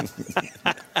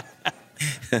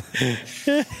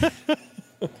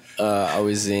 I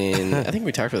was in. I think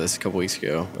we talked about this a couple weeks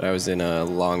ago. But I was in a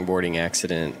longboarding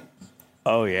accident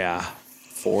Oh yeah.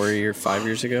 5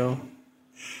 years ago,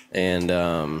 and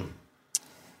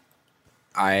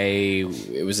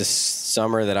it was a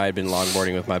summer that I had been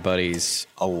longboarding with my buddies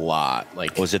a lot.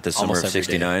 Like, Was it the summer almost of every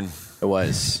day. '69? It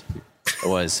was. It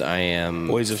was. I am.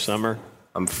 Boys of Summer.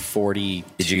 I'm 40.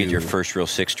 Did you get your first real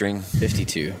 6-string?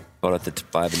 52? Bought at the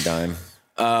 5 and dime.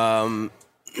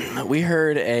 We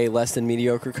heard a less than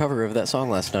mediocre cover of that song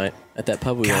last night at that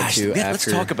pub we Gosh, went to. let's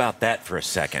After talk about that for a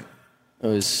second. it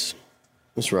was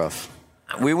rough.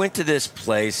 We went to this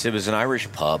place. It was an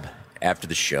Irish pub after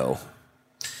the show.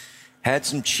 Had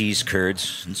some cheese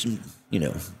curds and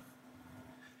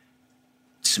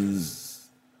some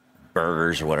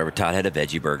burgers or whatever. Todd had a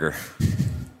veggie burger.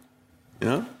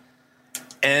 Yeah.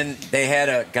 And they had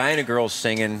a guy and a girl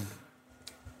singing.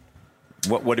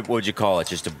 What would you call it?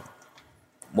 They're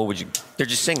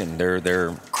just singing.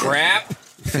 They're crap.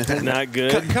 Not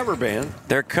good. Cover band.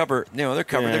 They're cover. They're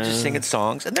cover. They're just Yeah. singing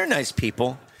songs, and they're nice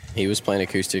people. He was playing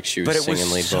acoustic. She was But it singing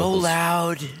was lead so vocals.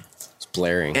 loud. It's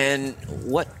blaring. And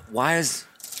why is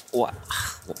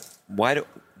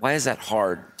that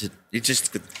hard?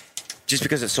 Just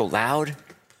because it's so loud?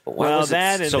 Why Well, was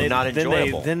that it and so they, not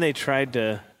enjoyable? Then they tried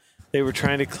to. They were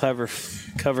trying to cover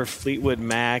Fleetwood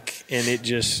Mac, and it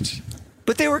just.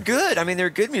 But they were good. I mean, they were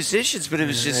good musicians, but it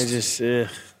was I just.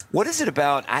 what is it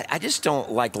about? I just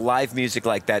don't like live music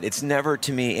like that. It's never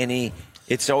to me any.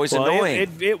 It's always annoying.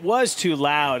 It was too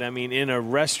loud. I mean, in a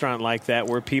restaurant like that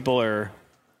where people are,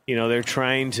 they're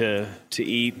trying to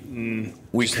eat and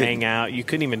just hang out. You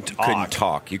couldn't even talk. Couldn't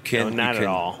talk. You can't. not at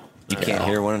all. You can't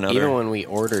hear one another. Even when we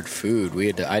ordered food,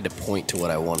 I had to point to what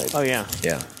I wanted. Oh yeah.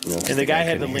 Yeah. And the guy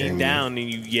had to couldn't hear lean me. down,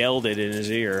 and you yelled it in his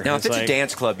ear. Now, if it's like, a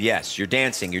dance club, yes, you're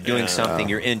dancing, you're doing something,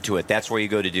 you're into it. That's where you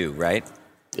go to do, right?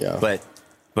 Yeah.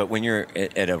 But when you're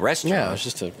at a restaurant, yeah, it was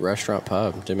just a restaurant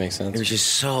pub. Didn't make sense. it was just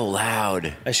so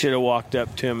loud. I should have walked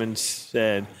up to him and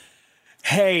said,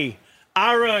 "Hey,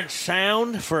 I run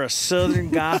sound for a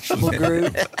Southern gospel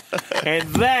group, and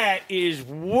that is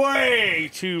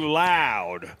way too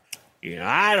loud.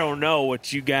 I don't know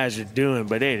what you guys are doing,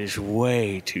 but it is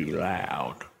way too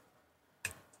loud."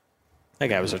 That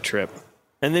guy was a trip.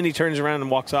 And then he turns around and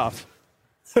walks off.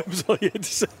 That was all you had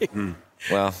to say.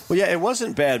 Well, Yeah, it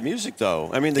wasn't bad music though.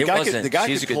 I mean, the It guy wasn't. could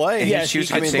She's a good- play. Yeah, she was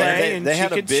a good singer. They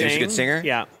had a big. She was a good singer?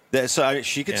 Yeah.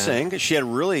 She could Yeah. sing. She had a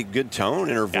really good tone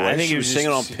in her voice. Yeah, I think she it was was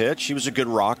singing just- on pitch. She was a good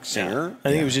rock singer. I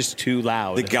think it was just too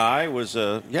loud. The guy was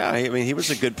he was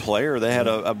a good player. They had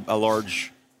a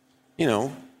large,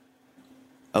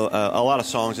 a lot of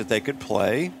songs that they could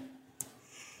play.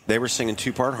 They were singing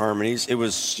 2-part harmonies. It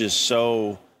was just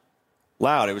so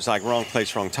loud. It was like wrong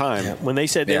place, wrong time. When they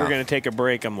said they Yeah. were going to take a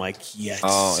break, I'm like, yes.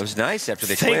 oh, it was nice after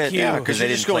they Thank quit. you. Yeah, Because because they you're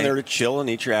didn't just going play. there to chill and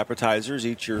eat your appetizers,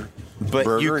 eat your But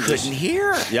burger. you and couldn't just-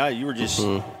 hear. Yeah, you were just.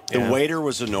 The Yeah. waiter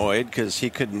was annoyed because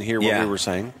he couldn't hear what Yeah. we were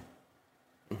saying.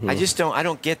 I just don't. I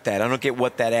don't get that. I don't get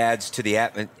what that adds to the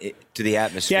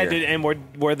atmosphere. Yeah, and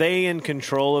were they in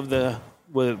control of the?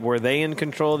 Were they in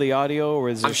control of the audio, or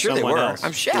was there I'm sure they someone were. else?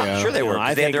 I'm sure they were.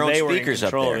 I They had think their own they were in speakers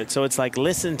up control there. of it. So it's like,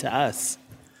 listen to us.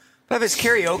 But if it's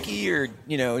karaoke or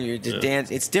you're the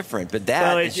dance, it's different. But that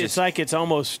Well, is it's just like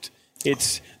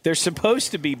they're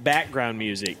supposed to be background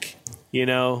music,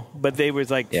 but they was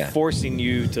like Yeah. forcing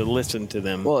you to listen to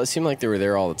them. Well, it seemed like they were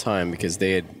there all the time because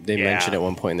they Yeah. mentioned at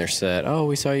one point in their set, "Oh,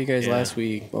 we saw you guys Yeah. last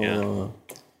week." Blah, Yeah. blah, blah.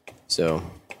 So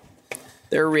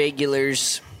they're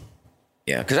regulars.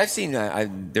 yeah. Because I've seen.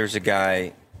 There's a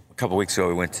guy a couple weeks ago.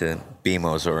 We went to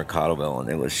BMO's over in Cottleville, and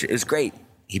it was great.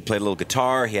 He played a little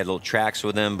guitar. He had little tracks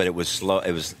with him, but it was slow.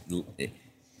 It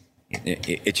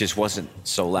just wasn't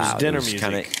so it was loud. dinner it was music.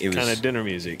 Kind of Dinner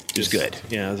music. It was good.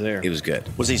 Yeah, I was there. It was good.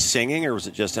 Was he singing or was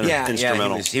it just Yeah,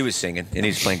 instrumental? he was singing and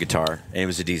he was playing guitar, and it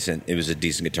was a decent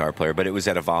guitar player, but it was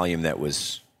at a volume that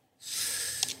was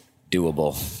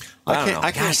doable. I don't know.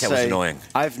 I can't Gosh, say that was annoying.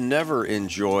 I've never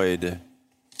enjoyed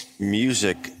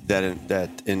music that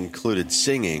included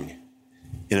singing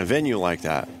in a venue like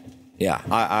that. Yeah,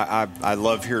 I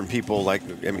love hearing people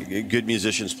good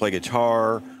musicians play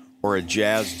guitar or a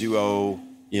jazz duo,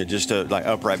 just like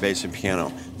upright bass and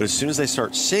piano. But as soon as they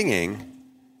start singing,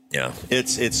 yeah.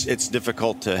 it's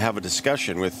difficult to have a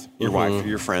discussion with your wife or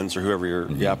your friends or whoever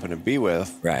you happen to be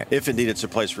with. Right. If indeed it's a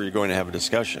place where you're going to have a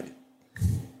discussion.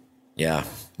 Yeah.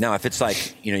 Now, if it's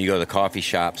like, you go to the coffee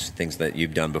shops, things that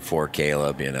you've done before,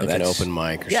 Caleb, Like an that's open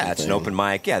mic or yeah, something. it's an open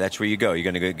mic. Yeah, that's where you go. You're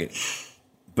going to go get.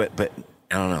 But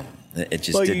I don't know. It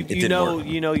just well, didn't. It didn't work.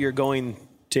 you're going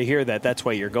to hear that. That's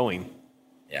why you're going,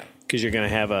 Yeah. because you're going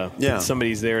to have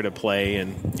somebody's there to play,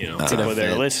 and people are there to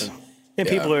event. listen, and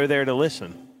people are there to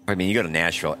listen. I mean, you go to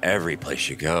Nashville, every place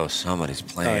you go, somebody's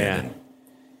playing. Oh, yeah.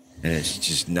 And it's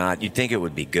just not. You'd think it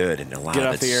would be good, and a lot Get of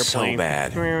off it's the airplane. so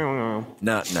bad.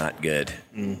 Not good.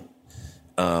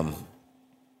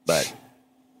 But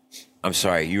I'm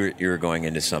sorry, you were going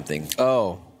into something.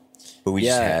 Oh, But we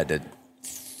just had to.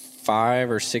 5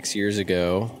 or 6 years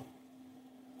ago.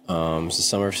 It was the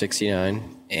summer of '69,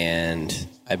 and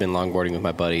I've been longboarding with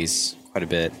my buddies quite a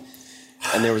bit.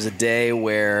 And there was a day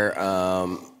where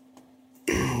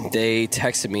they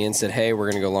texted me and said, "Hey, we're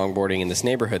going to go longboarding in this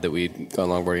neighborhood that we go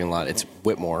longboarding a lot. It's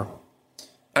Whitmore."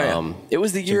 Oh, yeah. It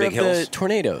was the year big of hills. the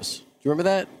tornadoes. Do you remember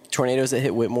that? Tornadoes that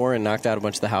hit Whitmore and knocked out a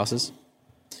bunch of the houses.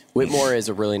 Whitmore is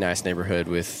a really nice neighborhood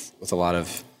with a lot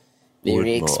of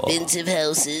very expensive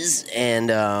houses, and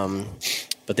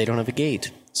but they don't have a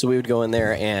gate. So we would go in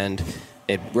there, and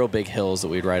they had real big hills that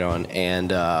we'd ride on, and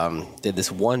did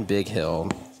this one big hill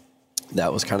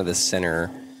that was kind of the center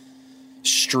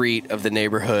street of the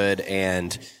neighborhood,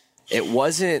 and it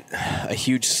wasn't a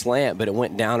huge slant, but it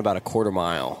went down about a quarter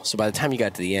mile. So by the time you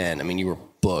got to the end, I mean, you were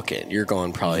booking. You're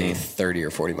going probably 30 or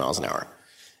 40 miles an hour.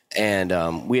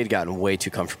 And we had gotten way too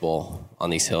comfortable on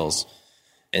these hills.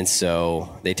 And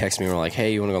so they texted me and were like,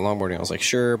 "Hey, you want to go longboarding?" I was like,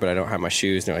 "Sure, but I don't have my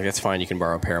shoes." And they're like, "That's fine. You can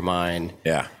borrow a pair of mine."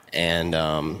 Yeah. And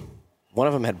one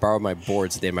of them had borrowed my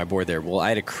boards. They had my board there. Well, I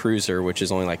had a cruiser, which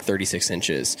is only like 36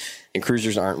 inches. And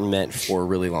cruisers aren't meant for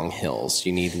really long hills.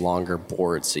 You need longer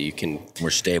boards so you can...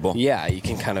 More stable. Yeah, you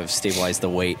can kind of stabilize the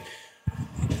weight.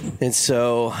 And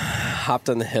so hopped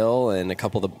on the hill, and a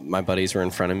couple of my buddies were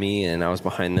in front of me, and I was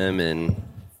behind them. And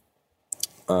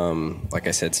like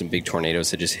I said, some big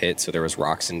tornadoes had just hit, so there was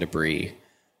rocks and debris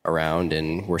around,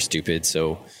 and we're stupid,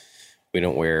 so we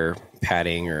don't wear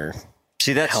padding or...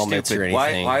 See, that's helmets stupid. or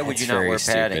anything. Why would It's you not very wear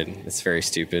padding? stupid. It's very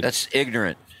stupid. That's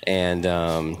ignorant. And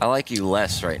I like you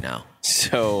less right now.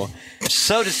 so I'm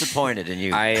so disappointed in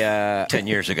you. I 10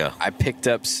 years ago. I picked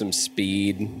up some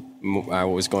speed. I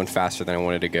was going faster than I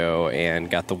wanted to go, and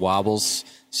got the wobbles.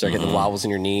 So I get the wobbles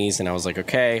in your knees, and I was like,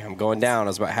 "Okay, I'm going down." I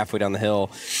was about halfway down the hill,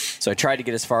 so I tried to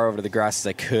get as far over to the grass as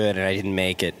I could, and I didn't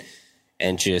make it.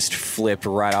 And just flipped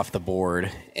right off the board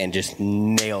and just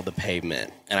nailed the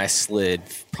pavement. And I slid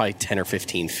probably 10 or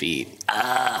 15 feet.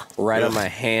 Right on my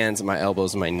hands, my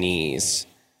elbows, and my knees.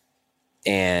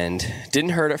 And didn't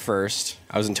hurt at first.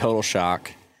 I was in total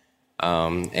shock.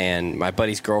 And my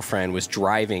buddy's girlfriend was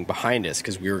driving behind us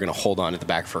because we were going to hold on to the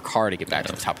back of her car to get back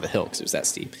to the top of the hill because it was that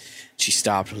steep. She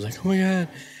stopped and was like, "Oh, my God."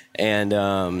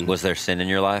 And Was there sin in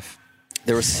your life?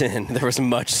 there was sin. There was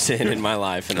much sin in my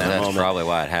life in that That's moment. probably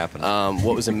why it happened.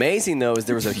 What was amazing though is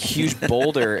there was a huge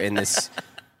boulder in this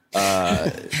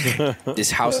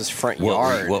this house's front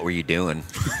yard. What were you doing?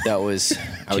 That was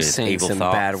I was Just saying evil some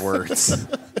thought. bad words.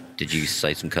 Did you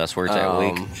say some cuss words that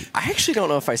week? I actually don't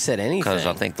know if I said anything. Because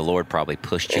I think the Lord probably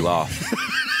pushed you off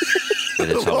with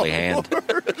his holy hand.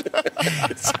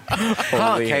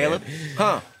 Huh, Holy Caleb? hand.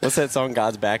 Huh? What's that song?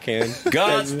 God's Backhand.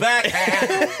 God's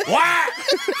backhand. What?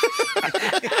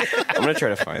 I'm gonna try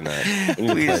to find that. We need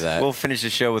to play that. We'll finish the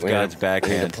show with We God's need to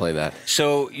backhand. play that.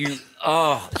 So you,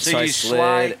 so I you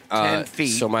slide 10 feet.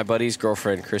 So my buddy's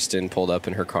girlfriend, Kristen, pulled up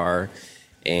in her car,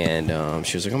 and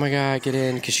she was like, "Oh my God, get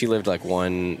in," because she lived like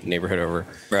one neighborhood over.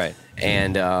 Right.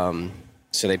 And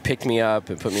so they picked me up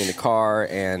and put me in the car,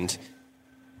 and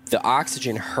the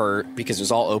oxygen hurt because it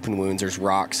was all open wounds. There's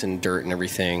rocks and dirt and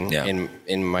everything Yeah.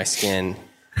 in my skin.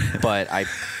 But I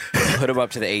put them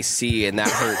up to the AC, and that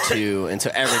hurt too. And so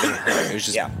everything hurt. It was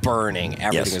just burning.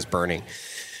 Everything was burning.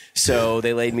 So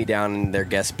they laid me down in their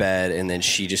guest bed, and then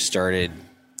she just started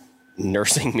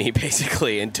nursing me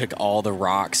basically, and took all the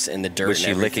rocks and the dirt. Was and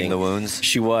she licking everything. the wounds?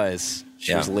 She was.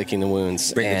 She Yeah. was licking the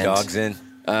wounds. Bring the And, dogs in.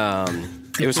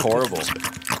 It was horrible.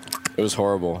 It was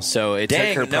horrible. So it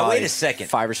Dang, took her now probably wait a second.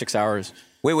 5 or 6 hours.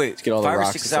 Wait. to get all the 5 or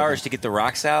rocks 6 and stuff. hours to get the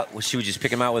rocks out? Well, she would just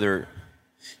pick them out with her.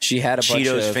 She had a bunch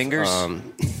Cheetos of fingers?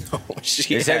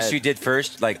 she Is that had- what she did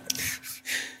first? Like,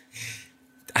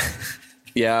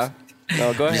 Yeah.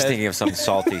 No, go I'm just ahead. thinking of something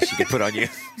salty she could put on you.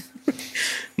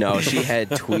 No, she had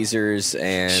tweezers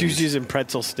and She was using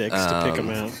pretzel sticks to pick them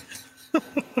out.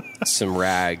 some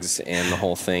rags and the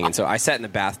whole thing. And so I sat in the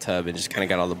bathtub and just kind of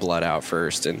got all the blood out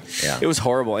first, and it was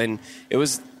horrible. And it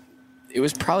was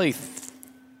probably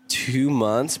 2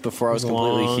 months before I was a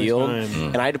completely long healed. time.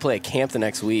 And I had to play at camp the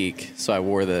next week, so I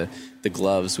wore the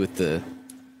gloves with the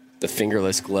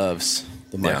fingerless gloves,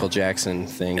 the Michael Jackson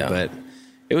thing. Yeah. But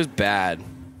it was bad.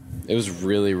 It was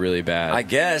really, really bad. I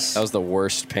guess. That was the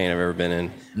worst pain I've ever been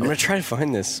in. I'm gonna try to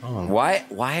find this song Why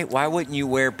wouldn't you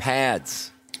wear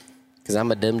pads? because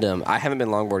I'm a dum-dum. I haven't been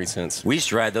longboarding since. We used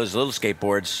to ride those little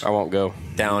skateboards I won't go.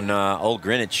 down Old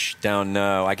Greenwich, down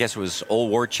I guess it was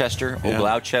Old Worcester, Old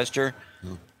Gloucester.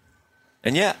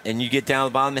 And you get down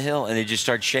the bottom of the hill, and it just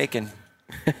starts shaking.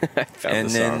 Found the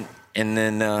song.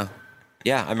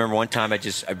 I remember one time I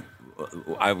just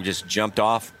jumped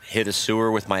off, hit a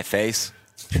sewer with my face.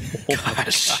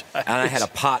 Gosh. And I had a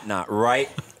pot knot right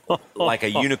like a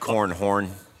unicorn horn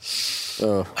in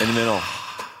the middle.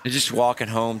 And just walking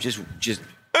home, just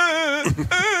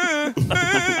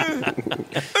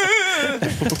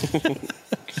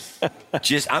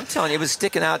I'm telling you, it was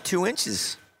sticking out 2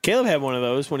 inches. Caleb had one of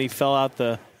those when he fell out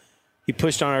he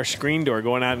pushed on our screen door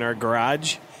going out in our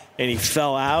garage, and he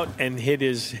fell out and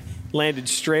landed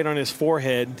straight on his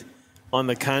forehead on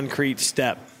the concrete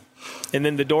step. And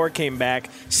then the door came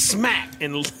back, smack,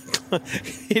 and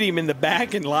hit him in the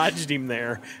back and lodged him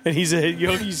there. And you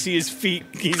see his feet.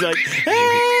 He's like,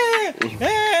 hey,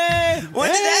 hey. When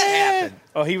did that happen?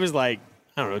 Oh, he was like,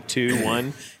 I don't know, 2,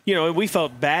 1. You know, we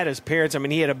felt bad as parents. I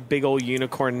mean, he had a big old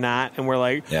unicorn knot, and we're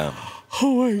like, yeah.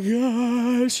 Oh my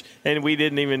gosh! And we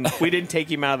didn't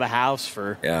take him out of the house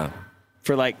for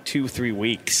like 2-3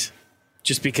 weeks,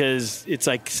 just because it's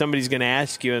like somebody's going to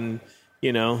ask you, and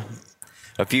you know,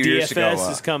 a few years ago, DFS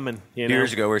is coming. You know?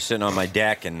 Years ago, we were sitting on my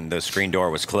deck, and the screen door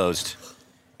was closed,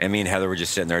 and me and Heather were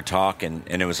just sitting there talking,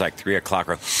 and it was like 3 o'clock.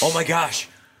 Oh my gosh,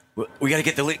 we got to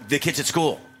get the kids at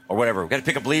school. Or whatever, we got to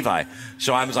pick up Levi.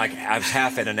 So I was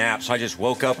half in a nap, so I just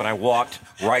woke up and I walked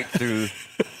right through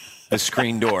the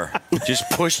screen door. Just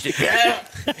pushed it.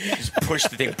 Just pushed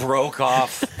the thing, broke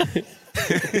off.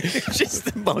 Just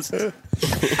the most. Of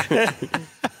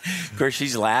course,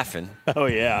 she's laughing. Oh,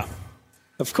 yeah.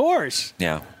 Of course.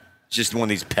 Yeah. Just one of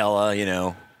these Pella,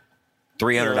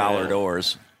 $300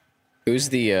 doors. Who's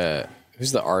the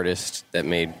artist that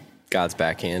made God's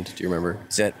Backhand? Do you remember?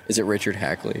 Is it Richard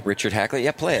Hackley? Richard Hackley?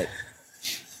 Yeah, play it.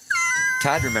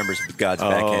 Todd remembers God's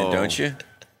Backhand, don't you?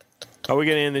 Are we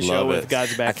going to end the show with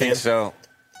God's Backhand? I think so.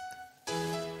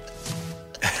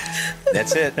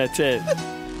 That's it. That's it.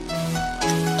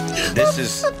 This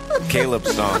is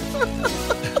Caleb's song.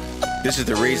 This is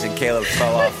the reason Caleb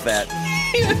fell off that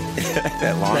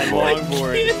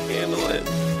longboard. I can't handle it.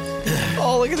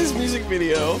 Oh, look at this music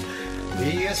video.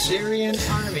 The Assyrian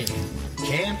army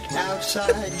camped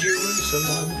outside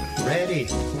Jerusalem, ready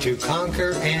to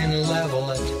conquer and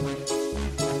level it.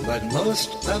 But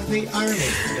most of the army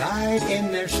died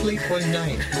in their sleep one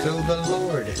night, so the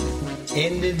Lord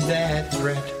ended that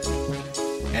threat.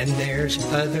 And there's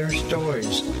other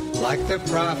stories, like the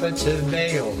prophets of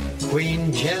Baal,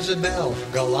 Queen Jezebel,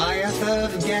 Goliath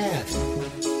of Gath.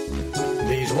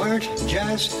 These weren't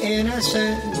just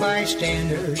innocent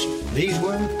bystanders, these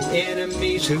were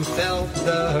enemies who felt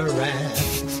the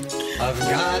wrath of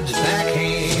God's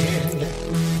backhand.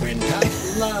 When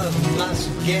tough love must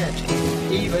get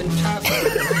even tougher,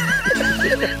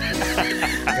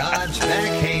 God's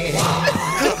backhand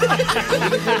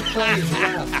either plays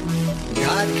rough,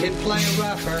 God can play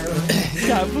rougher.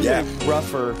 God,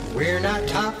 rougher. We're not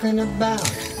talking about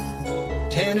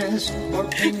tennis or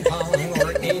ping pong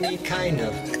or any kind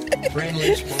of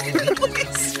friendly sport.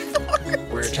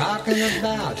 We're talking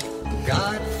about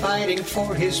God fighting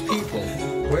for his people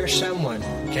where someone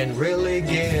can really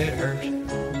get hurt.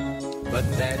 But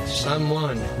that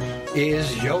someone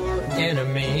is your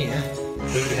enemy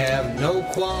who'd have no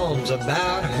qualms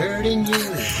about hurting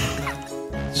you.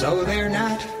 So they're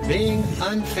not being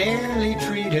unfairly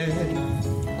treated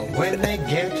when they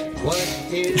get what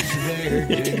is their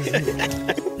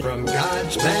due from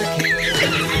God's backhand.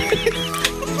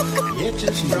 It's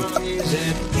as strong as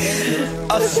it.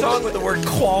 A song with the word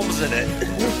qualms in it.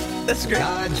 That's great.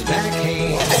 God's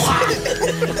backhand.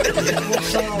 It will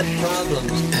solve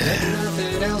problems that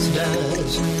nothing else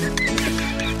does.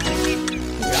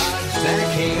 God's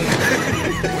backhand.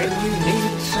 When you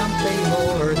need something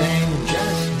more than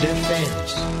just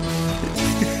defense.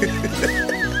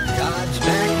 God's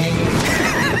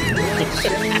backhand will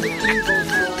send evil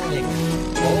flying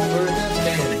over the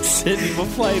fence. Send people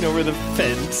flying over the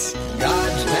fence.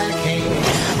 God's backhand.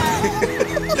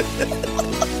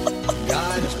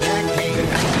 God's backhand.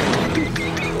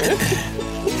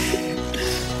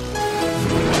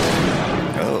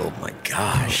 Oh my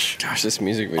gosh. Gosh, this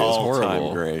music video is horrible.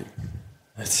 All-time great.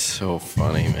 That's so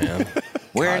funny, man.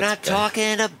 We're not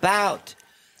talking about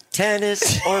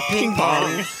tennis or ping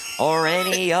pong or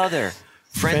any other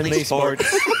friendly sport.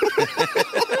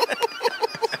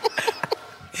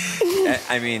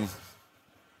 I mean,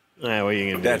 What are you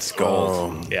gonna do? that's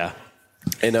gold. Yeah.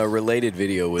 And a related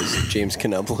video was James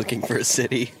Knupp looking for a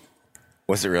city.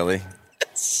 Was it really?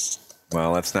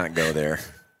 Well, let's not go there.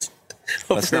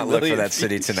 Let's not look for that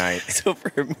city tonight. It's over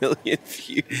 1 million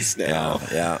views now.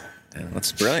 Yeah,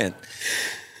 that's brilliant.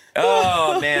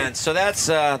 Oh man, so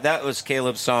that was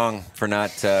Caleb's song for not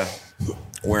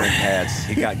Wearing pads.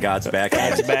 He got God's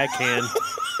backhand. God's backhand.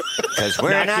 Because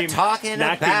We're not talking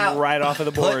knocked about him right off of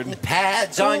the board. putting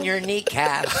pads on your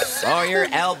kneecaps or your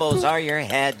elbows or your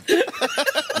head.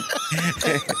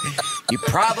 You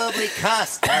probably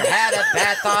cussed or had a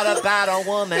bad thought about a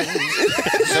woman,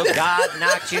 so God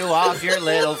knocked you off your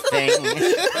little thing.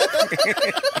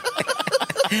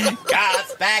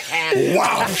 God's backhand.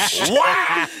 Wow.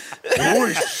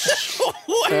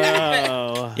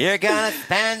 Oh. You're gonna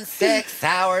spend 6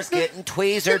 hours getting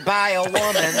tweezered by a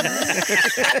woman.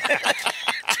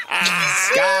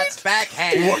 Scott's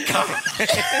backhand.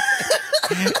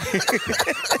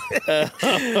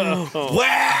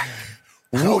 Whack.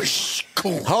 Whoosh.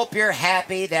 Hope you're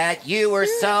happy that you were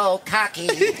so cocky.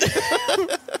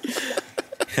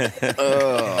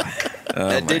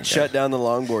 That did shut down the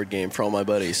longboard game for all my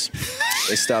buddies.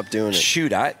 They stopped doing it.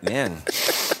 Shoot, man.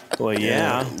 Well,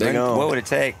 yeah. There you go. What would it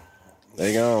take? There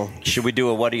you go. Should we do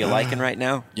a what are you liking right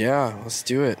now? Yeah, let's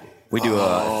do it. We do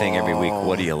a thing every week.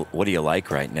 What do you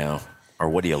like right now? Or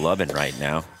what are you loving right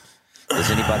now? Does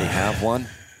anybody have one?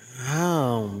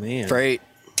 Oh, man. Freight.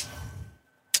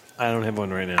 I don't have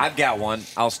one right now. I've got one.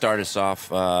 I'll start us off.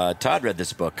 Todd read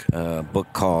this book, a book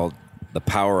called The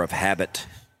Power of Habit.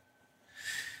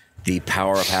 The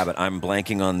Power of Habit. I'm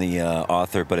blanking on the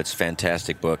author, but it's a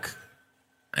fantastic book,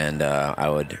 and I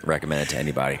would recommend it to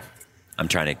anybody. I'm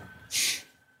trying to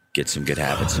get some good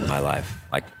habits in my life,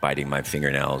 like biting my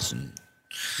fingernails, and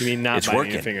You mean not it's biting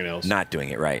working. your fingernails? Not doing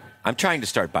it right. I'm trying to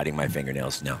start biting my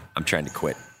fingernails now. I'm trying to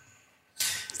quit,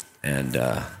 and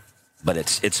but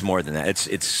it's more than that.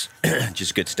 It's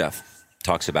just good stuff.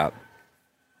 Talks about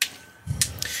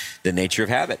the nature of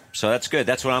habit. So that's good.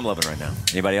 That's what I'm loving right now.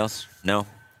 Anybody else? No?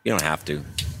 You don't have to.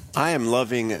 I am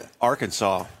loving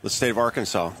Arkansas, the state of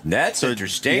Arkansas. That's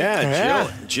interesting.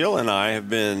 Yeah, Jill and I have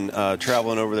been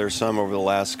traveling over there some over the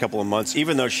last couple of months,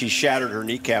 even though she shattered her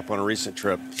kneecap on a recent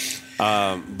trip.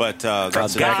 But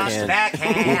that's God's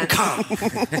backhand.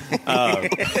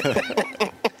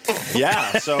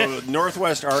 yeah. So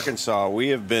Northwest Arkansas, we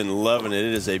have been loving it.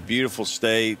 It is a beautiful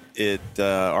state.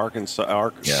 Arkansans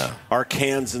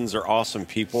are awesome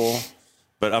people.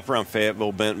 But up around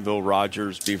Fayetteville, Bentonville,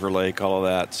 Rogers, Beaver Lake, all of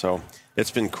that. So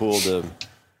it's been cool to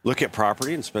look at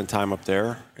property and spend time up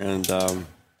there. And,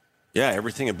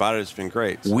 everything about it has been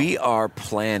great. So. We are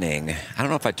planning, I don't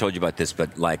know if I told you about this,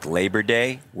 but like Labor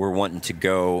Day, we're wanting to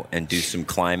go and do some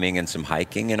climbing and some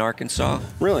hiking in Arkansas.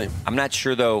 Really? I'm not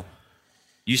sure, though.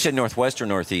 You said Northwest or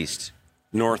Northeast?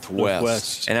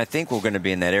 Northwest. And I think we're going to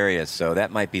be in that area, so that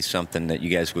might be something that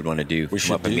you guys would want to do. We Come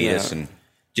should up and do meet that. us and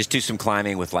just do some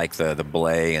climbing with like the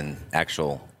belay and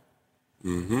actual,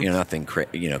 nothing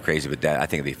crazy with that. I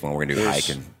think it'd be fun. We're going to do a hike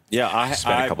and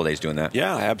spend a couple days doing that.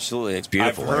 Yeah, absolutely. It's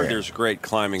beautiful I've heard area. there's great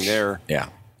climbing there. Yeah.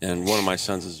 And one of my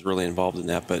sons is really involved in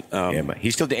that. But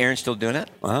But Aaron's still doing it?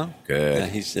 uh-huh. Good. Yeah,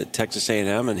 he's at Texas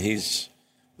A&M, and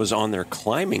was on their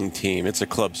climbing team. It's a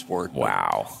club sport.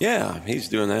 Wow. Yeah, he's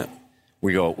doing that.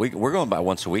 We're going by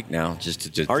once a week now, just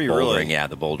Are you bouldering. really? Yeah,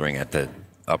 the bouldering at the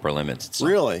upper limits. It's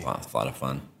Really? a lot of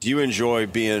fun. Do you enjoy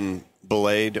being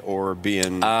belayed or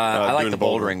being I like doing the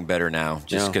bouldering better now,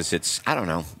 just Yeah. because I don't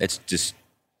know,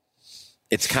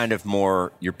 it's kind of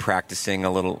more, you're practicing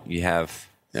a little. You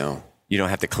don't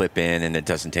have to clip in, and it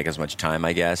doesn't take as much time,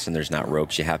 I guess, and there's not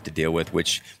ropes you have to deal with,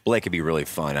 which belay could be really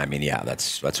fun. I mean, yeah,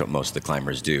 that's what most of the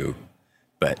climbers do,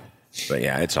 but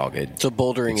yeah, it's all good. So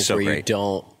bouldering It's is so where you great.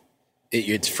 don't.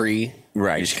 It's free.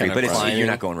 Right, You it's just free, kinda but climb. you're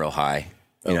not going real high.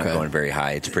 You're not Okay. going very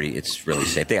high. It's really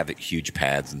safe. They have huge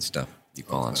pads and stuff you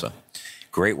call on. So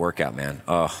great workout, man.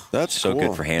 Oh, That's so cool.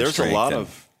 good for hand There's strength. a lot and-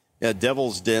 of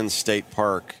Devil's Den State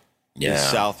Park Yeah. is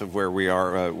south of where we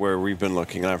are, where we've been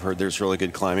looking. I've heard there's really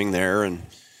good climbing there, and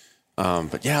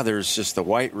but yeah, there's just the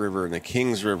White River and the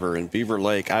Kings River and Beaver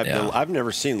Lake. I've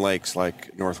never seen lakes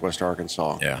like Northwest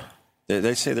Arkansas. Yeah.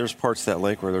 They say there's parts of that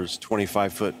lake where there's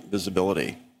 25-foot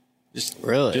visibility. Just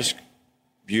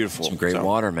beautiful. Some great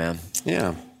water, man.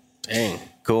 Yeah. Dang.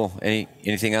 Cool.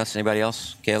 Anything else? Anybody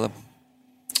else? Caleb?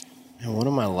 Man, what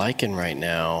am I liking right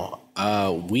now?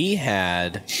 We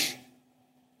had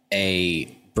a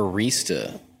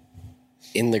barista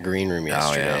in the green room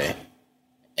yesterday,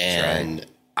 and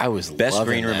I was Best loving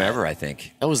green room that. ever, I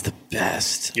think. That was the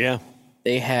best. Yeah.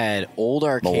 They had old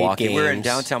arcade Milwaukee. games. We're in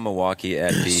downtown Milwaukee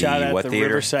at the Shout out what the theater?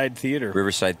 Riverside Theater.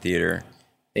 Riverside Theater.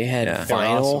 They had Yeah.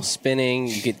 vinyl Awesome. spinning.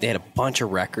 They had a bunch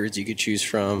of records you could choose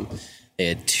from. They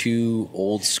had 2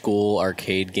 old school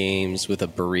arcade games with a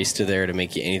barista there to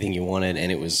make you anything you wanted,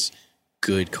 and it was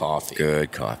good coffee.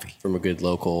 Good coffee. From a good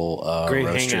local Great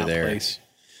roaster hangout there. place.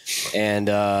 And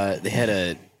they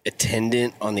had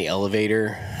attendant on the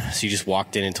elevator. So you just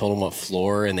walked in and told them what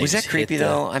floor, and they Was just that creepy hit the-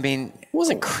 though? I mean, It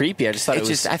wasn't creepy. I just thought it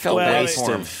was. I felt a bad waste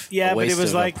for him. of. Yeah, a but it waste was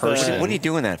of a like the- person. What are you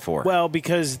doing that for? Well,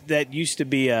 because that used to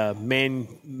be a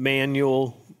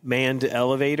manned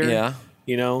elevator. Yeah.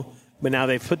 You know, but now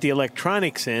they've put the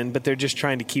electronics in, but they're just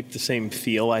trying to keep the same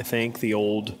feel, I think, the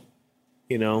old,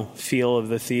 feel of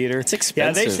the theater. It's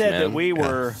expensive, Yeah, they said that man. we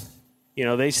were,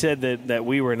 they said that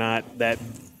we were not that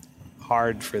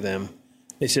hard for them.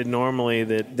 They said normally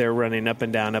that they're running up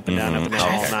and down, all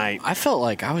night. I felt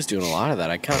like I was doing a lot of that.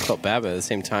 I kind of felt bad, but at the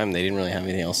same time, they didn't really have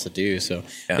anything else to do. So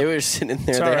they were just sitting in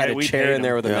there. It's They all had right. a We chair paid in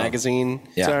there them. with a magazine.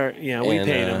 We And,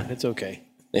 paid them. It's okay.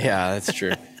 Yeah, that's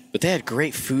true. But they had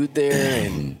great food there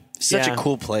and such Yeah. a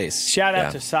cool place. Shout out Yeah.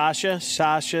 to Sasha.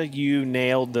 Sasha, you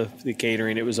nailed the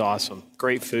catering. It was awesome.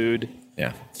 Great food.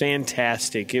 Yeah.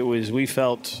 Fantastic. It was. We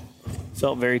felt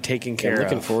very taken care I'm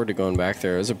looking of. forward to going back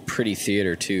there. It was a pretty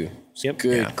theater too. It's a Yep.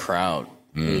 good Yeah. crowd.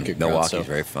 Really good crowd. Milwaukee's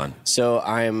very fun. So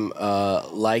I'm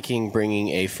liking bringing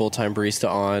a full-time barista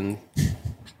on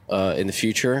in the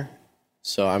future.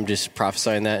 So I'm just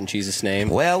prophesying that in Jesus' name.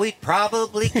 Well, we'd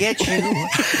probably get you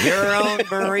your own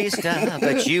barista,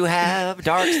 but you have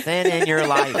dark sin in your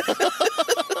life.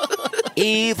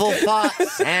 Evil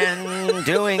thoughts and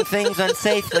doing things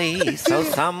unsafely. So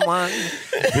someone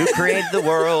who created the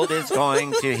world is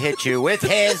going to hit you with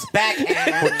his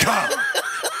backhand.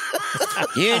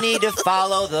 You need to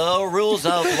follow the rules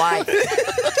of life.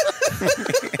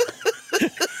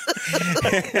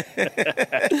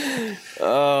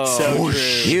 So true.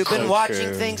 You've been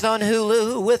watching things on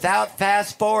Hulu without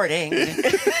fast forwarding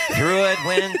through it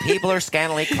when people are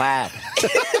scantily clad.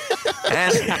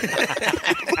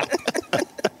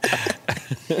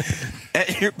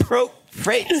 At your broke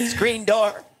freight screen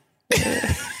door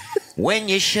when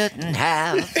you shouldn't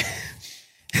have.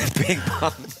 Ping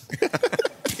pong.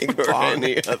 Ping Or pong.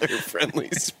 any other friendly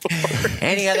sport.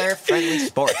 Any other friendly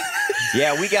sport.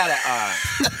 Yeah, we got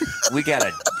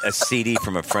a CD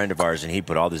from a friend of ours, and he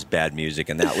put all this bad music,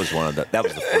 and that was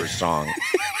the first song,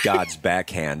 God's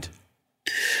Backhand.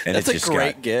 And That's it a just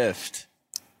great gift.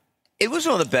 It was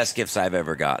one of the best gifts I've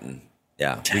ever gotten.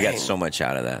 Yeah, we got so much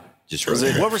out of that. Just Was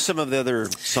really it- what were some of the other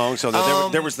songs on there?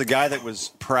 There was the guy that was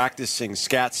practicing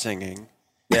scat singing.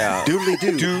 yeah. Doodly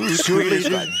doo. Doodly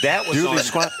doo. That was Doodly on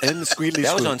squat and the squeedly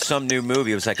that was squeak. on some new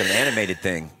movie. It was like an animated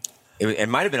thing. It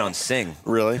might have been on Sing.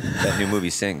 Really? That new movie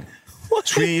Sing.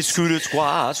 Squeeze, scooter,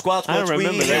 squat, squat, I don't squat,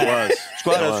 remember squeeze. that. was.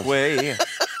 Squat It us was. way.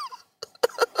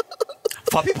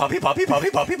 Puppy, puppy, puppy, puppy,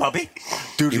 puppy, puppy.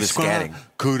 Doodly He was squat, scatting.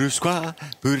 cooter squat,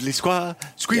 boodly squat,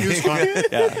 squeedly squat.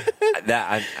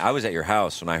 Yeah. I was at your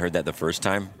house when I heard that the first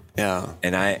time, Yeah.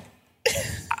 and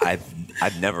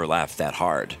I've never laughed that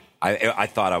hard. I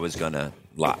thought I was gonna.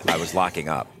 I was locking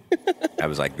up. I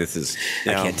was like, "This is. I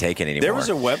Yeah. can't take it anymore." There was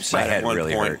a My website head at one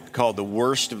really point hurt. called The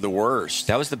Worst of the Worst.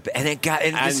 That was and it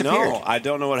I disappeared. know. I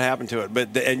don't know what happened to it,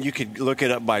 but and you could look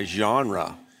it up by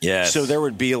genre. Yes. So there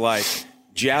would be like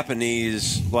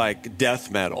Japanese like death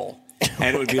metal,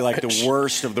 and it would be like the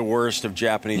worst of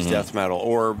Japanese death metal,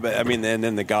 or I mean, and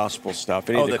then the gospel stuff.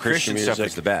 Any of the Christian stuff music.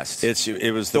 was the best.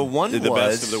 It was The one the best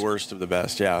was- of the worst of the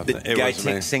best. Yeah, The it guy was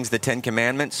amazing. sings the Ten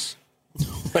Commandments.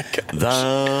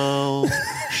 Thou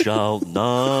shalt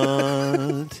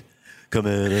not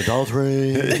commit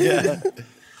adultery.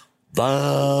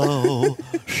 Thou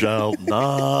shalt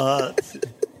not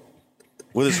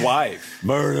with his wife.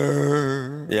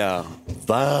 murder. Yeah,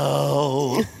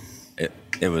 Thou.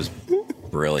 It was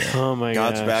brilliant. Oh my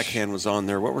God's gosh. Backhand was on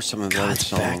there. What were some of the other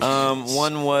songs?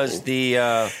 One was the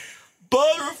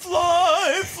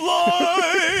butterfly,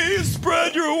 fly,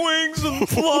 spread your wings and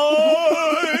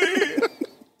fly.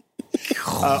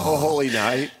 Oh Holy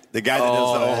Night. The guy that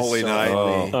does the Oh Holy Night.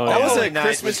 Oh, That yeah. was Holy a Night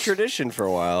Christmas was- tradition for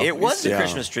a while. It was a Yeah.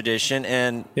 Christmas tradition,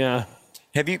 and Yeah.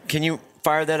 can you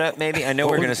fire that up? Maybe I know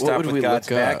What we're would- going to what stop would with we God's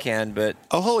look up? Backhand, but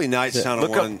Oh Holy Night sounded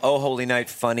look one. up "Oh Holy Night"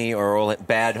 funny or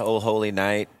bad "Oh Holy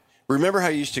Night." Remember how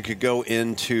you used to could go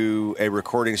into a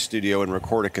recording studio and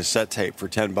record a cassette tape for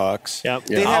 $10? Yep.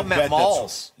 They'd I'll have them bet at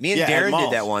malls. Me and at Darren malls.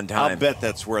 did that one I'll time. bet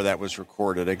that's where that was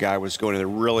recorded. A guy was going in there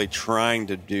really trying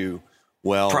to do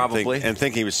well. Probably. And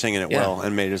think he was singing it Yeah. well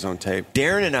and made his own tape.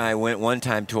 Darren and I went one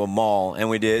time to a mall and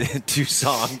we did 2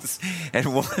 songs,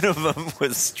 and one of them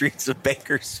was "Streets of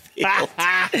Bakersfield."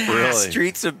 Really?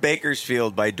 "Streets of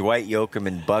Bakersfield" by Dwight Yoakam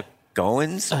and Buck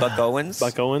Owens. Buck Owens.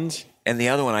 Buck Owens. And the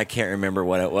other one, I can't remember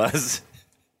what it was.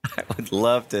 I would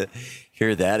love to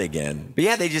hear that again. But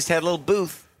yeah, they just had a little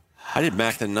booth. I did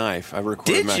Mac the Knife. I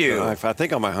recorded Did Mac you? the Knife. I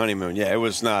think on my honeymoon. Yeah, it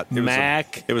was not. It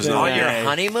Mac Was the not. On your Knife.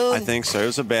 honeymoon? I think so. It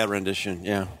was a bad rendition.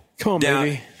 Yeah. Come on, Now,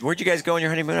 baby. where'd you guys go on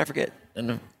your honeymoon? I forget.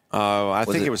 I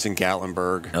think it- it was in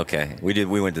Gatlinburg. Okay, we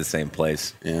went to the same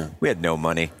place. Yeah. We had no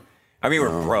money. I mean, we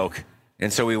were broke,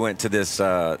 and so we went to this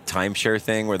timeshare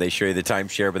thing where they show you the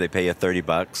timeshare, but they pay you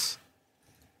 $30.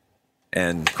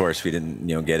 And of course, we didn't,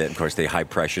 get it. Of course, they high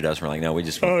pressured us. We're like, no, we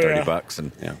just want $30,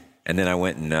 and and then I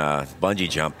went and bungee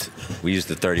jumped. We used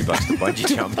the $30 to bungee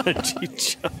jump.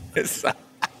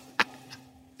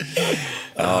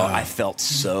 Oh, I felt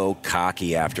so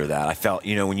cocky after that. I felt,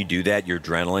 when you do that, your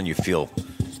adrenaline, you feel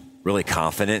really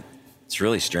confident. It's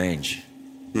really strange.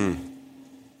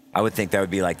 I would think that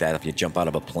would be like that if you jump out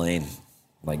of a plane,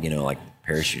 like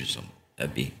parachute or something.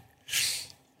 That'd be.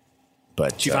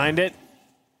 But Did you find it?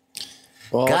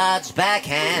 God's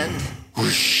backhand.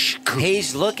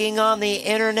 He's looking on the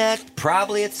internet.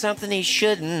 Probably it's something he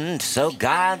shouldn't. So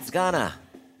God's gonna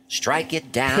strike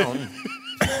it down.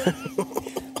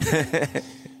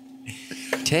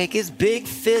 Take his big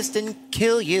fist and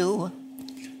kill you.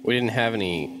 We didn't have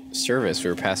any service. We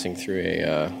were passing through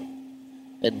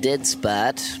a dead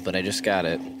spot, but I just got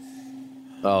it.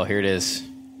 Oh, here it is.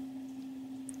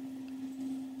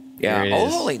 Yeah, Here it Oh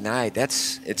is. Holy Night.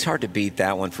 It's hard to beat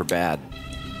that one for bad.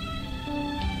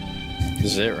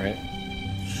 This is it, right?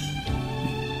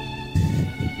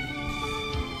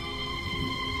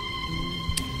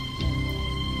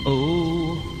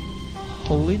 Oh,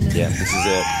 holy night. Yeah, this is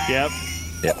it. Yep.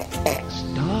 Yep.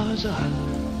 Stars are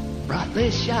brightly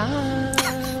shining.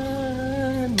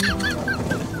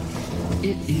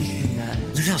 It is the night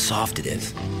Look how soft it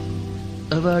is.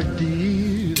 of our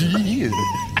dear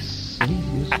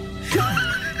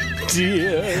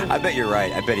I bet you're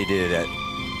right. I bet he did it at.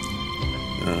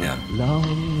 Yeah.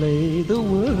 Long lay the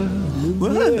world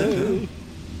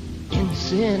in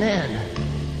sin and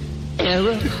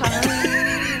error high.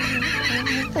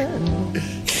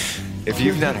 If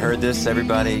you've not heard this,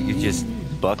 everybody, you just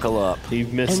buckle up.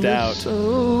 You've missed And the out.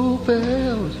 soul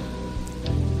felt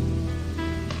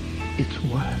its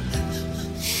worth.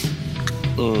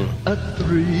 A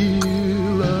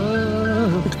thrill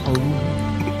of hope.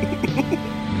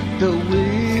 The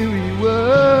weary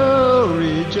world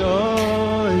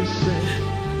rejoicing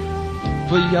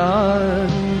for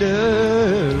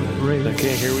yonder break.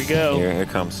 Okay, here we go. Here it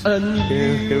comes. A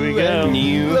new Here we go. and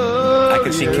New. I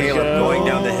can see Caleb go. going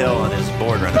down the hill on his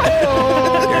board running.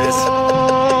 Here it is.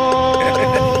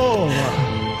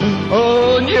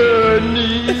 on your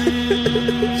knees.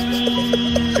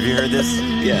 Have you heard this?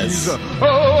 Yes. Oh,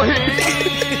 hear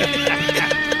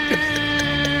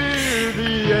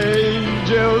the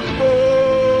angels'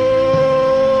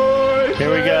 voice. Here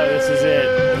we go. This is it.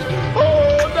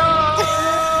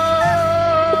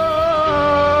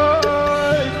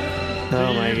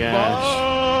 Oh my gosh.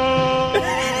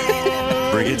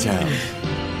 Bring it down.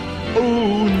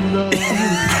 Oh, night,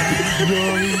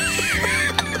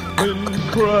 when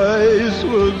Christ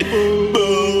was born.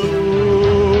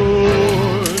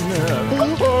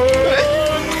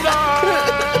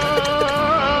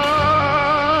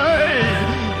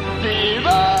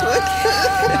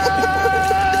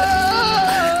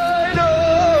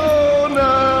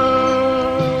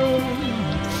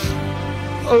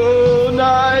 Oh,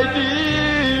 night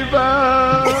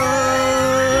divine.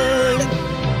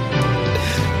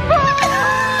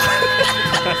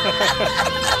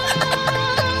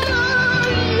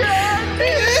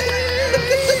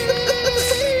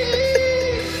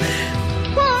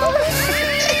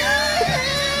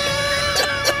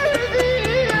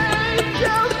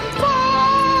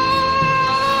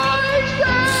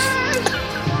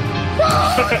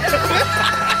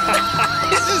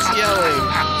 He's just yelling.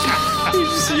 He's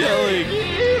just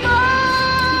yelling.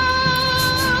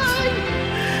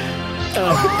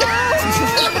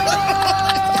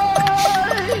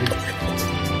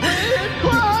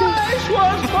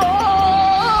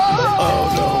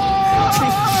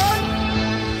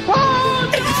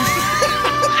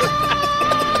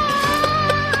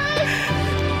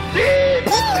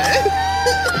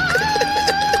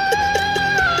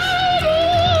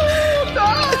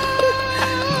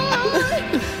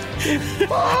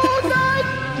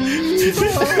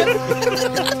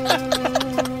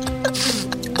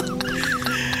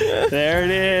 There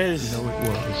it is. No, it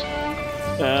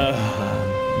was.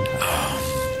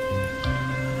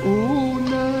 Oh,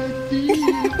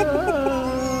 night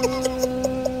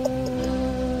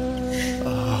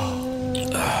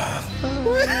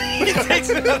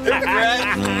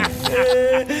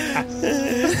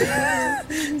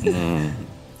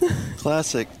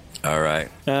Classic. All right.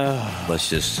 Let's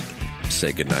just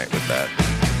say goodnight with that.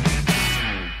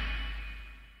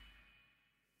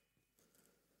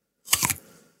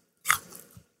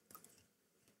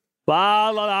 La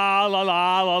la la la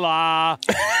la la la.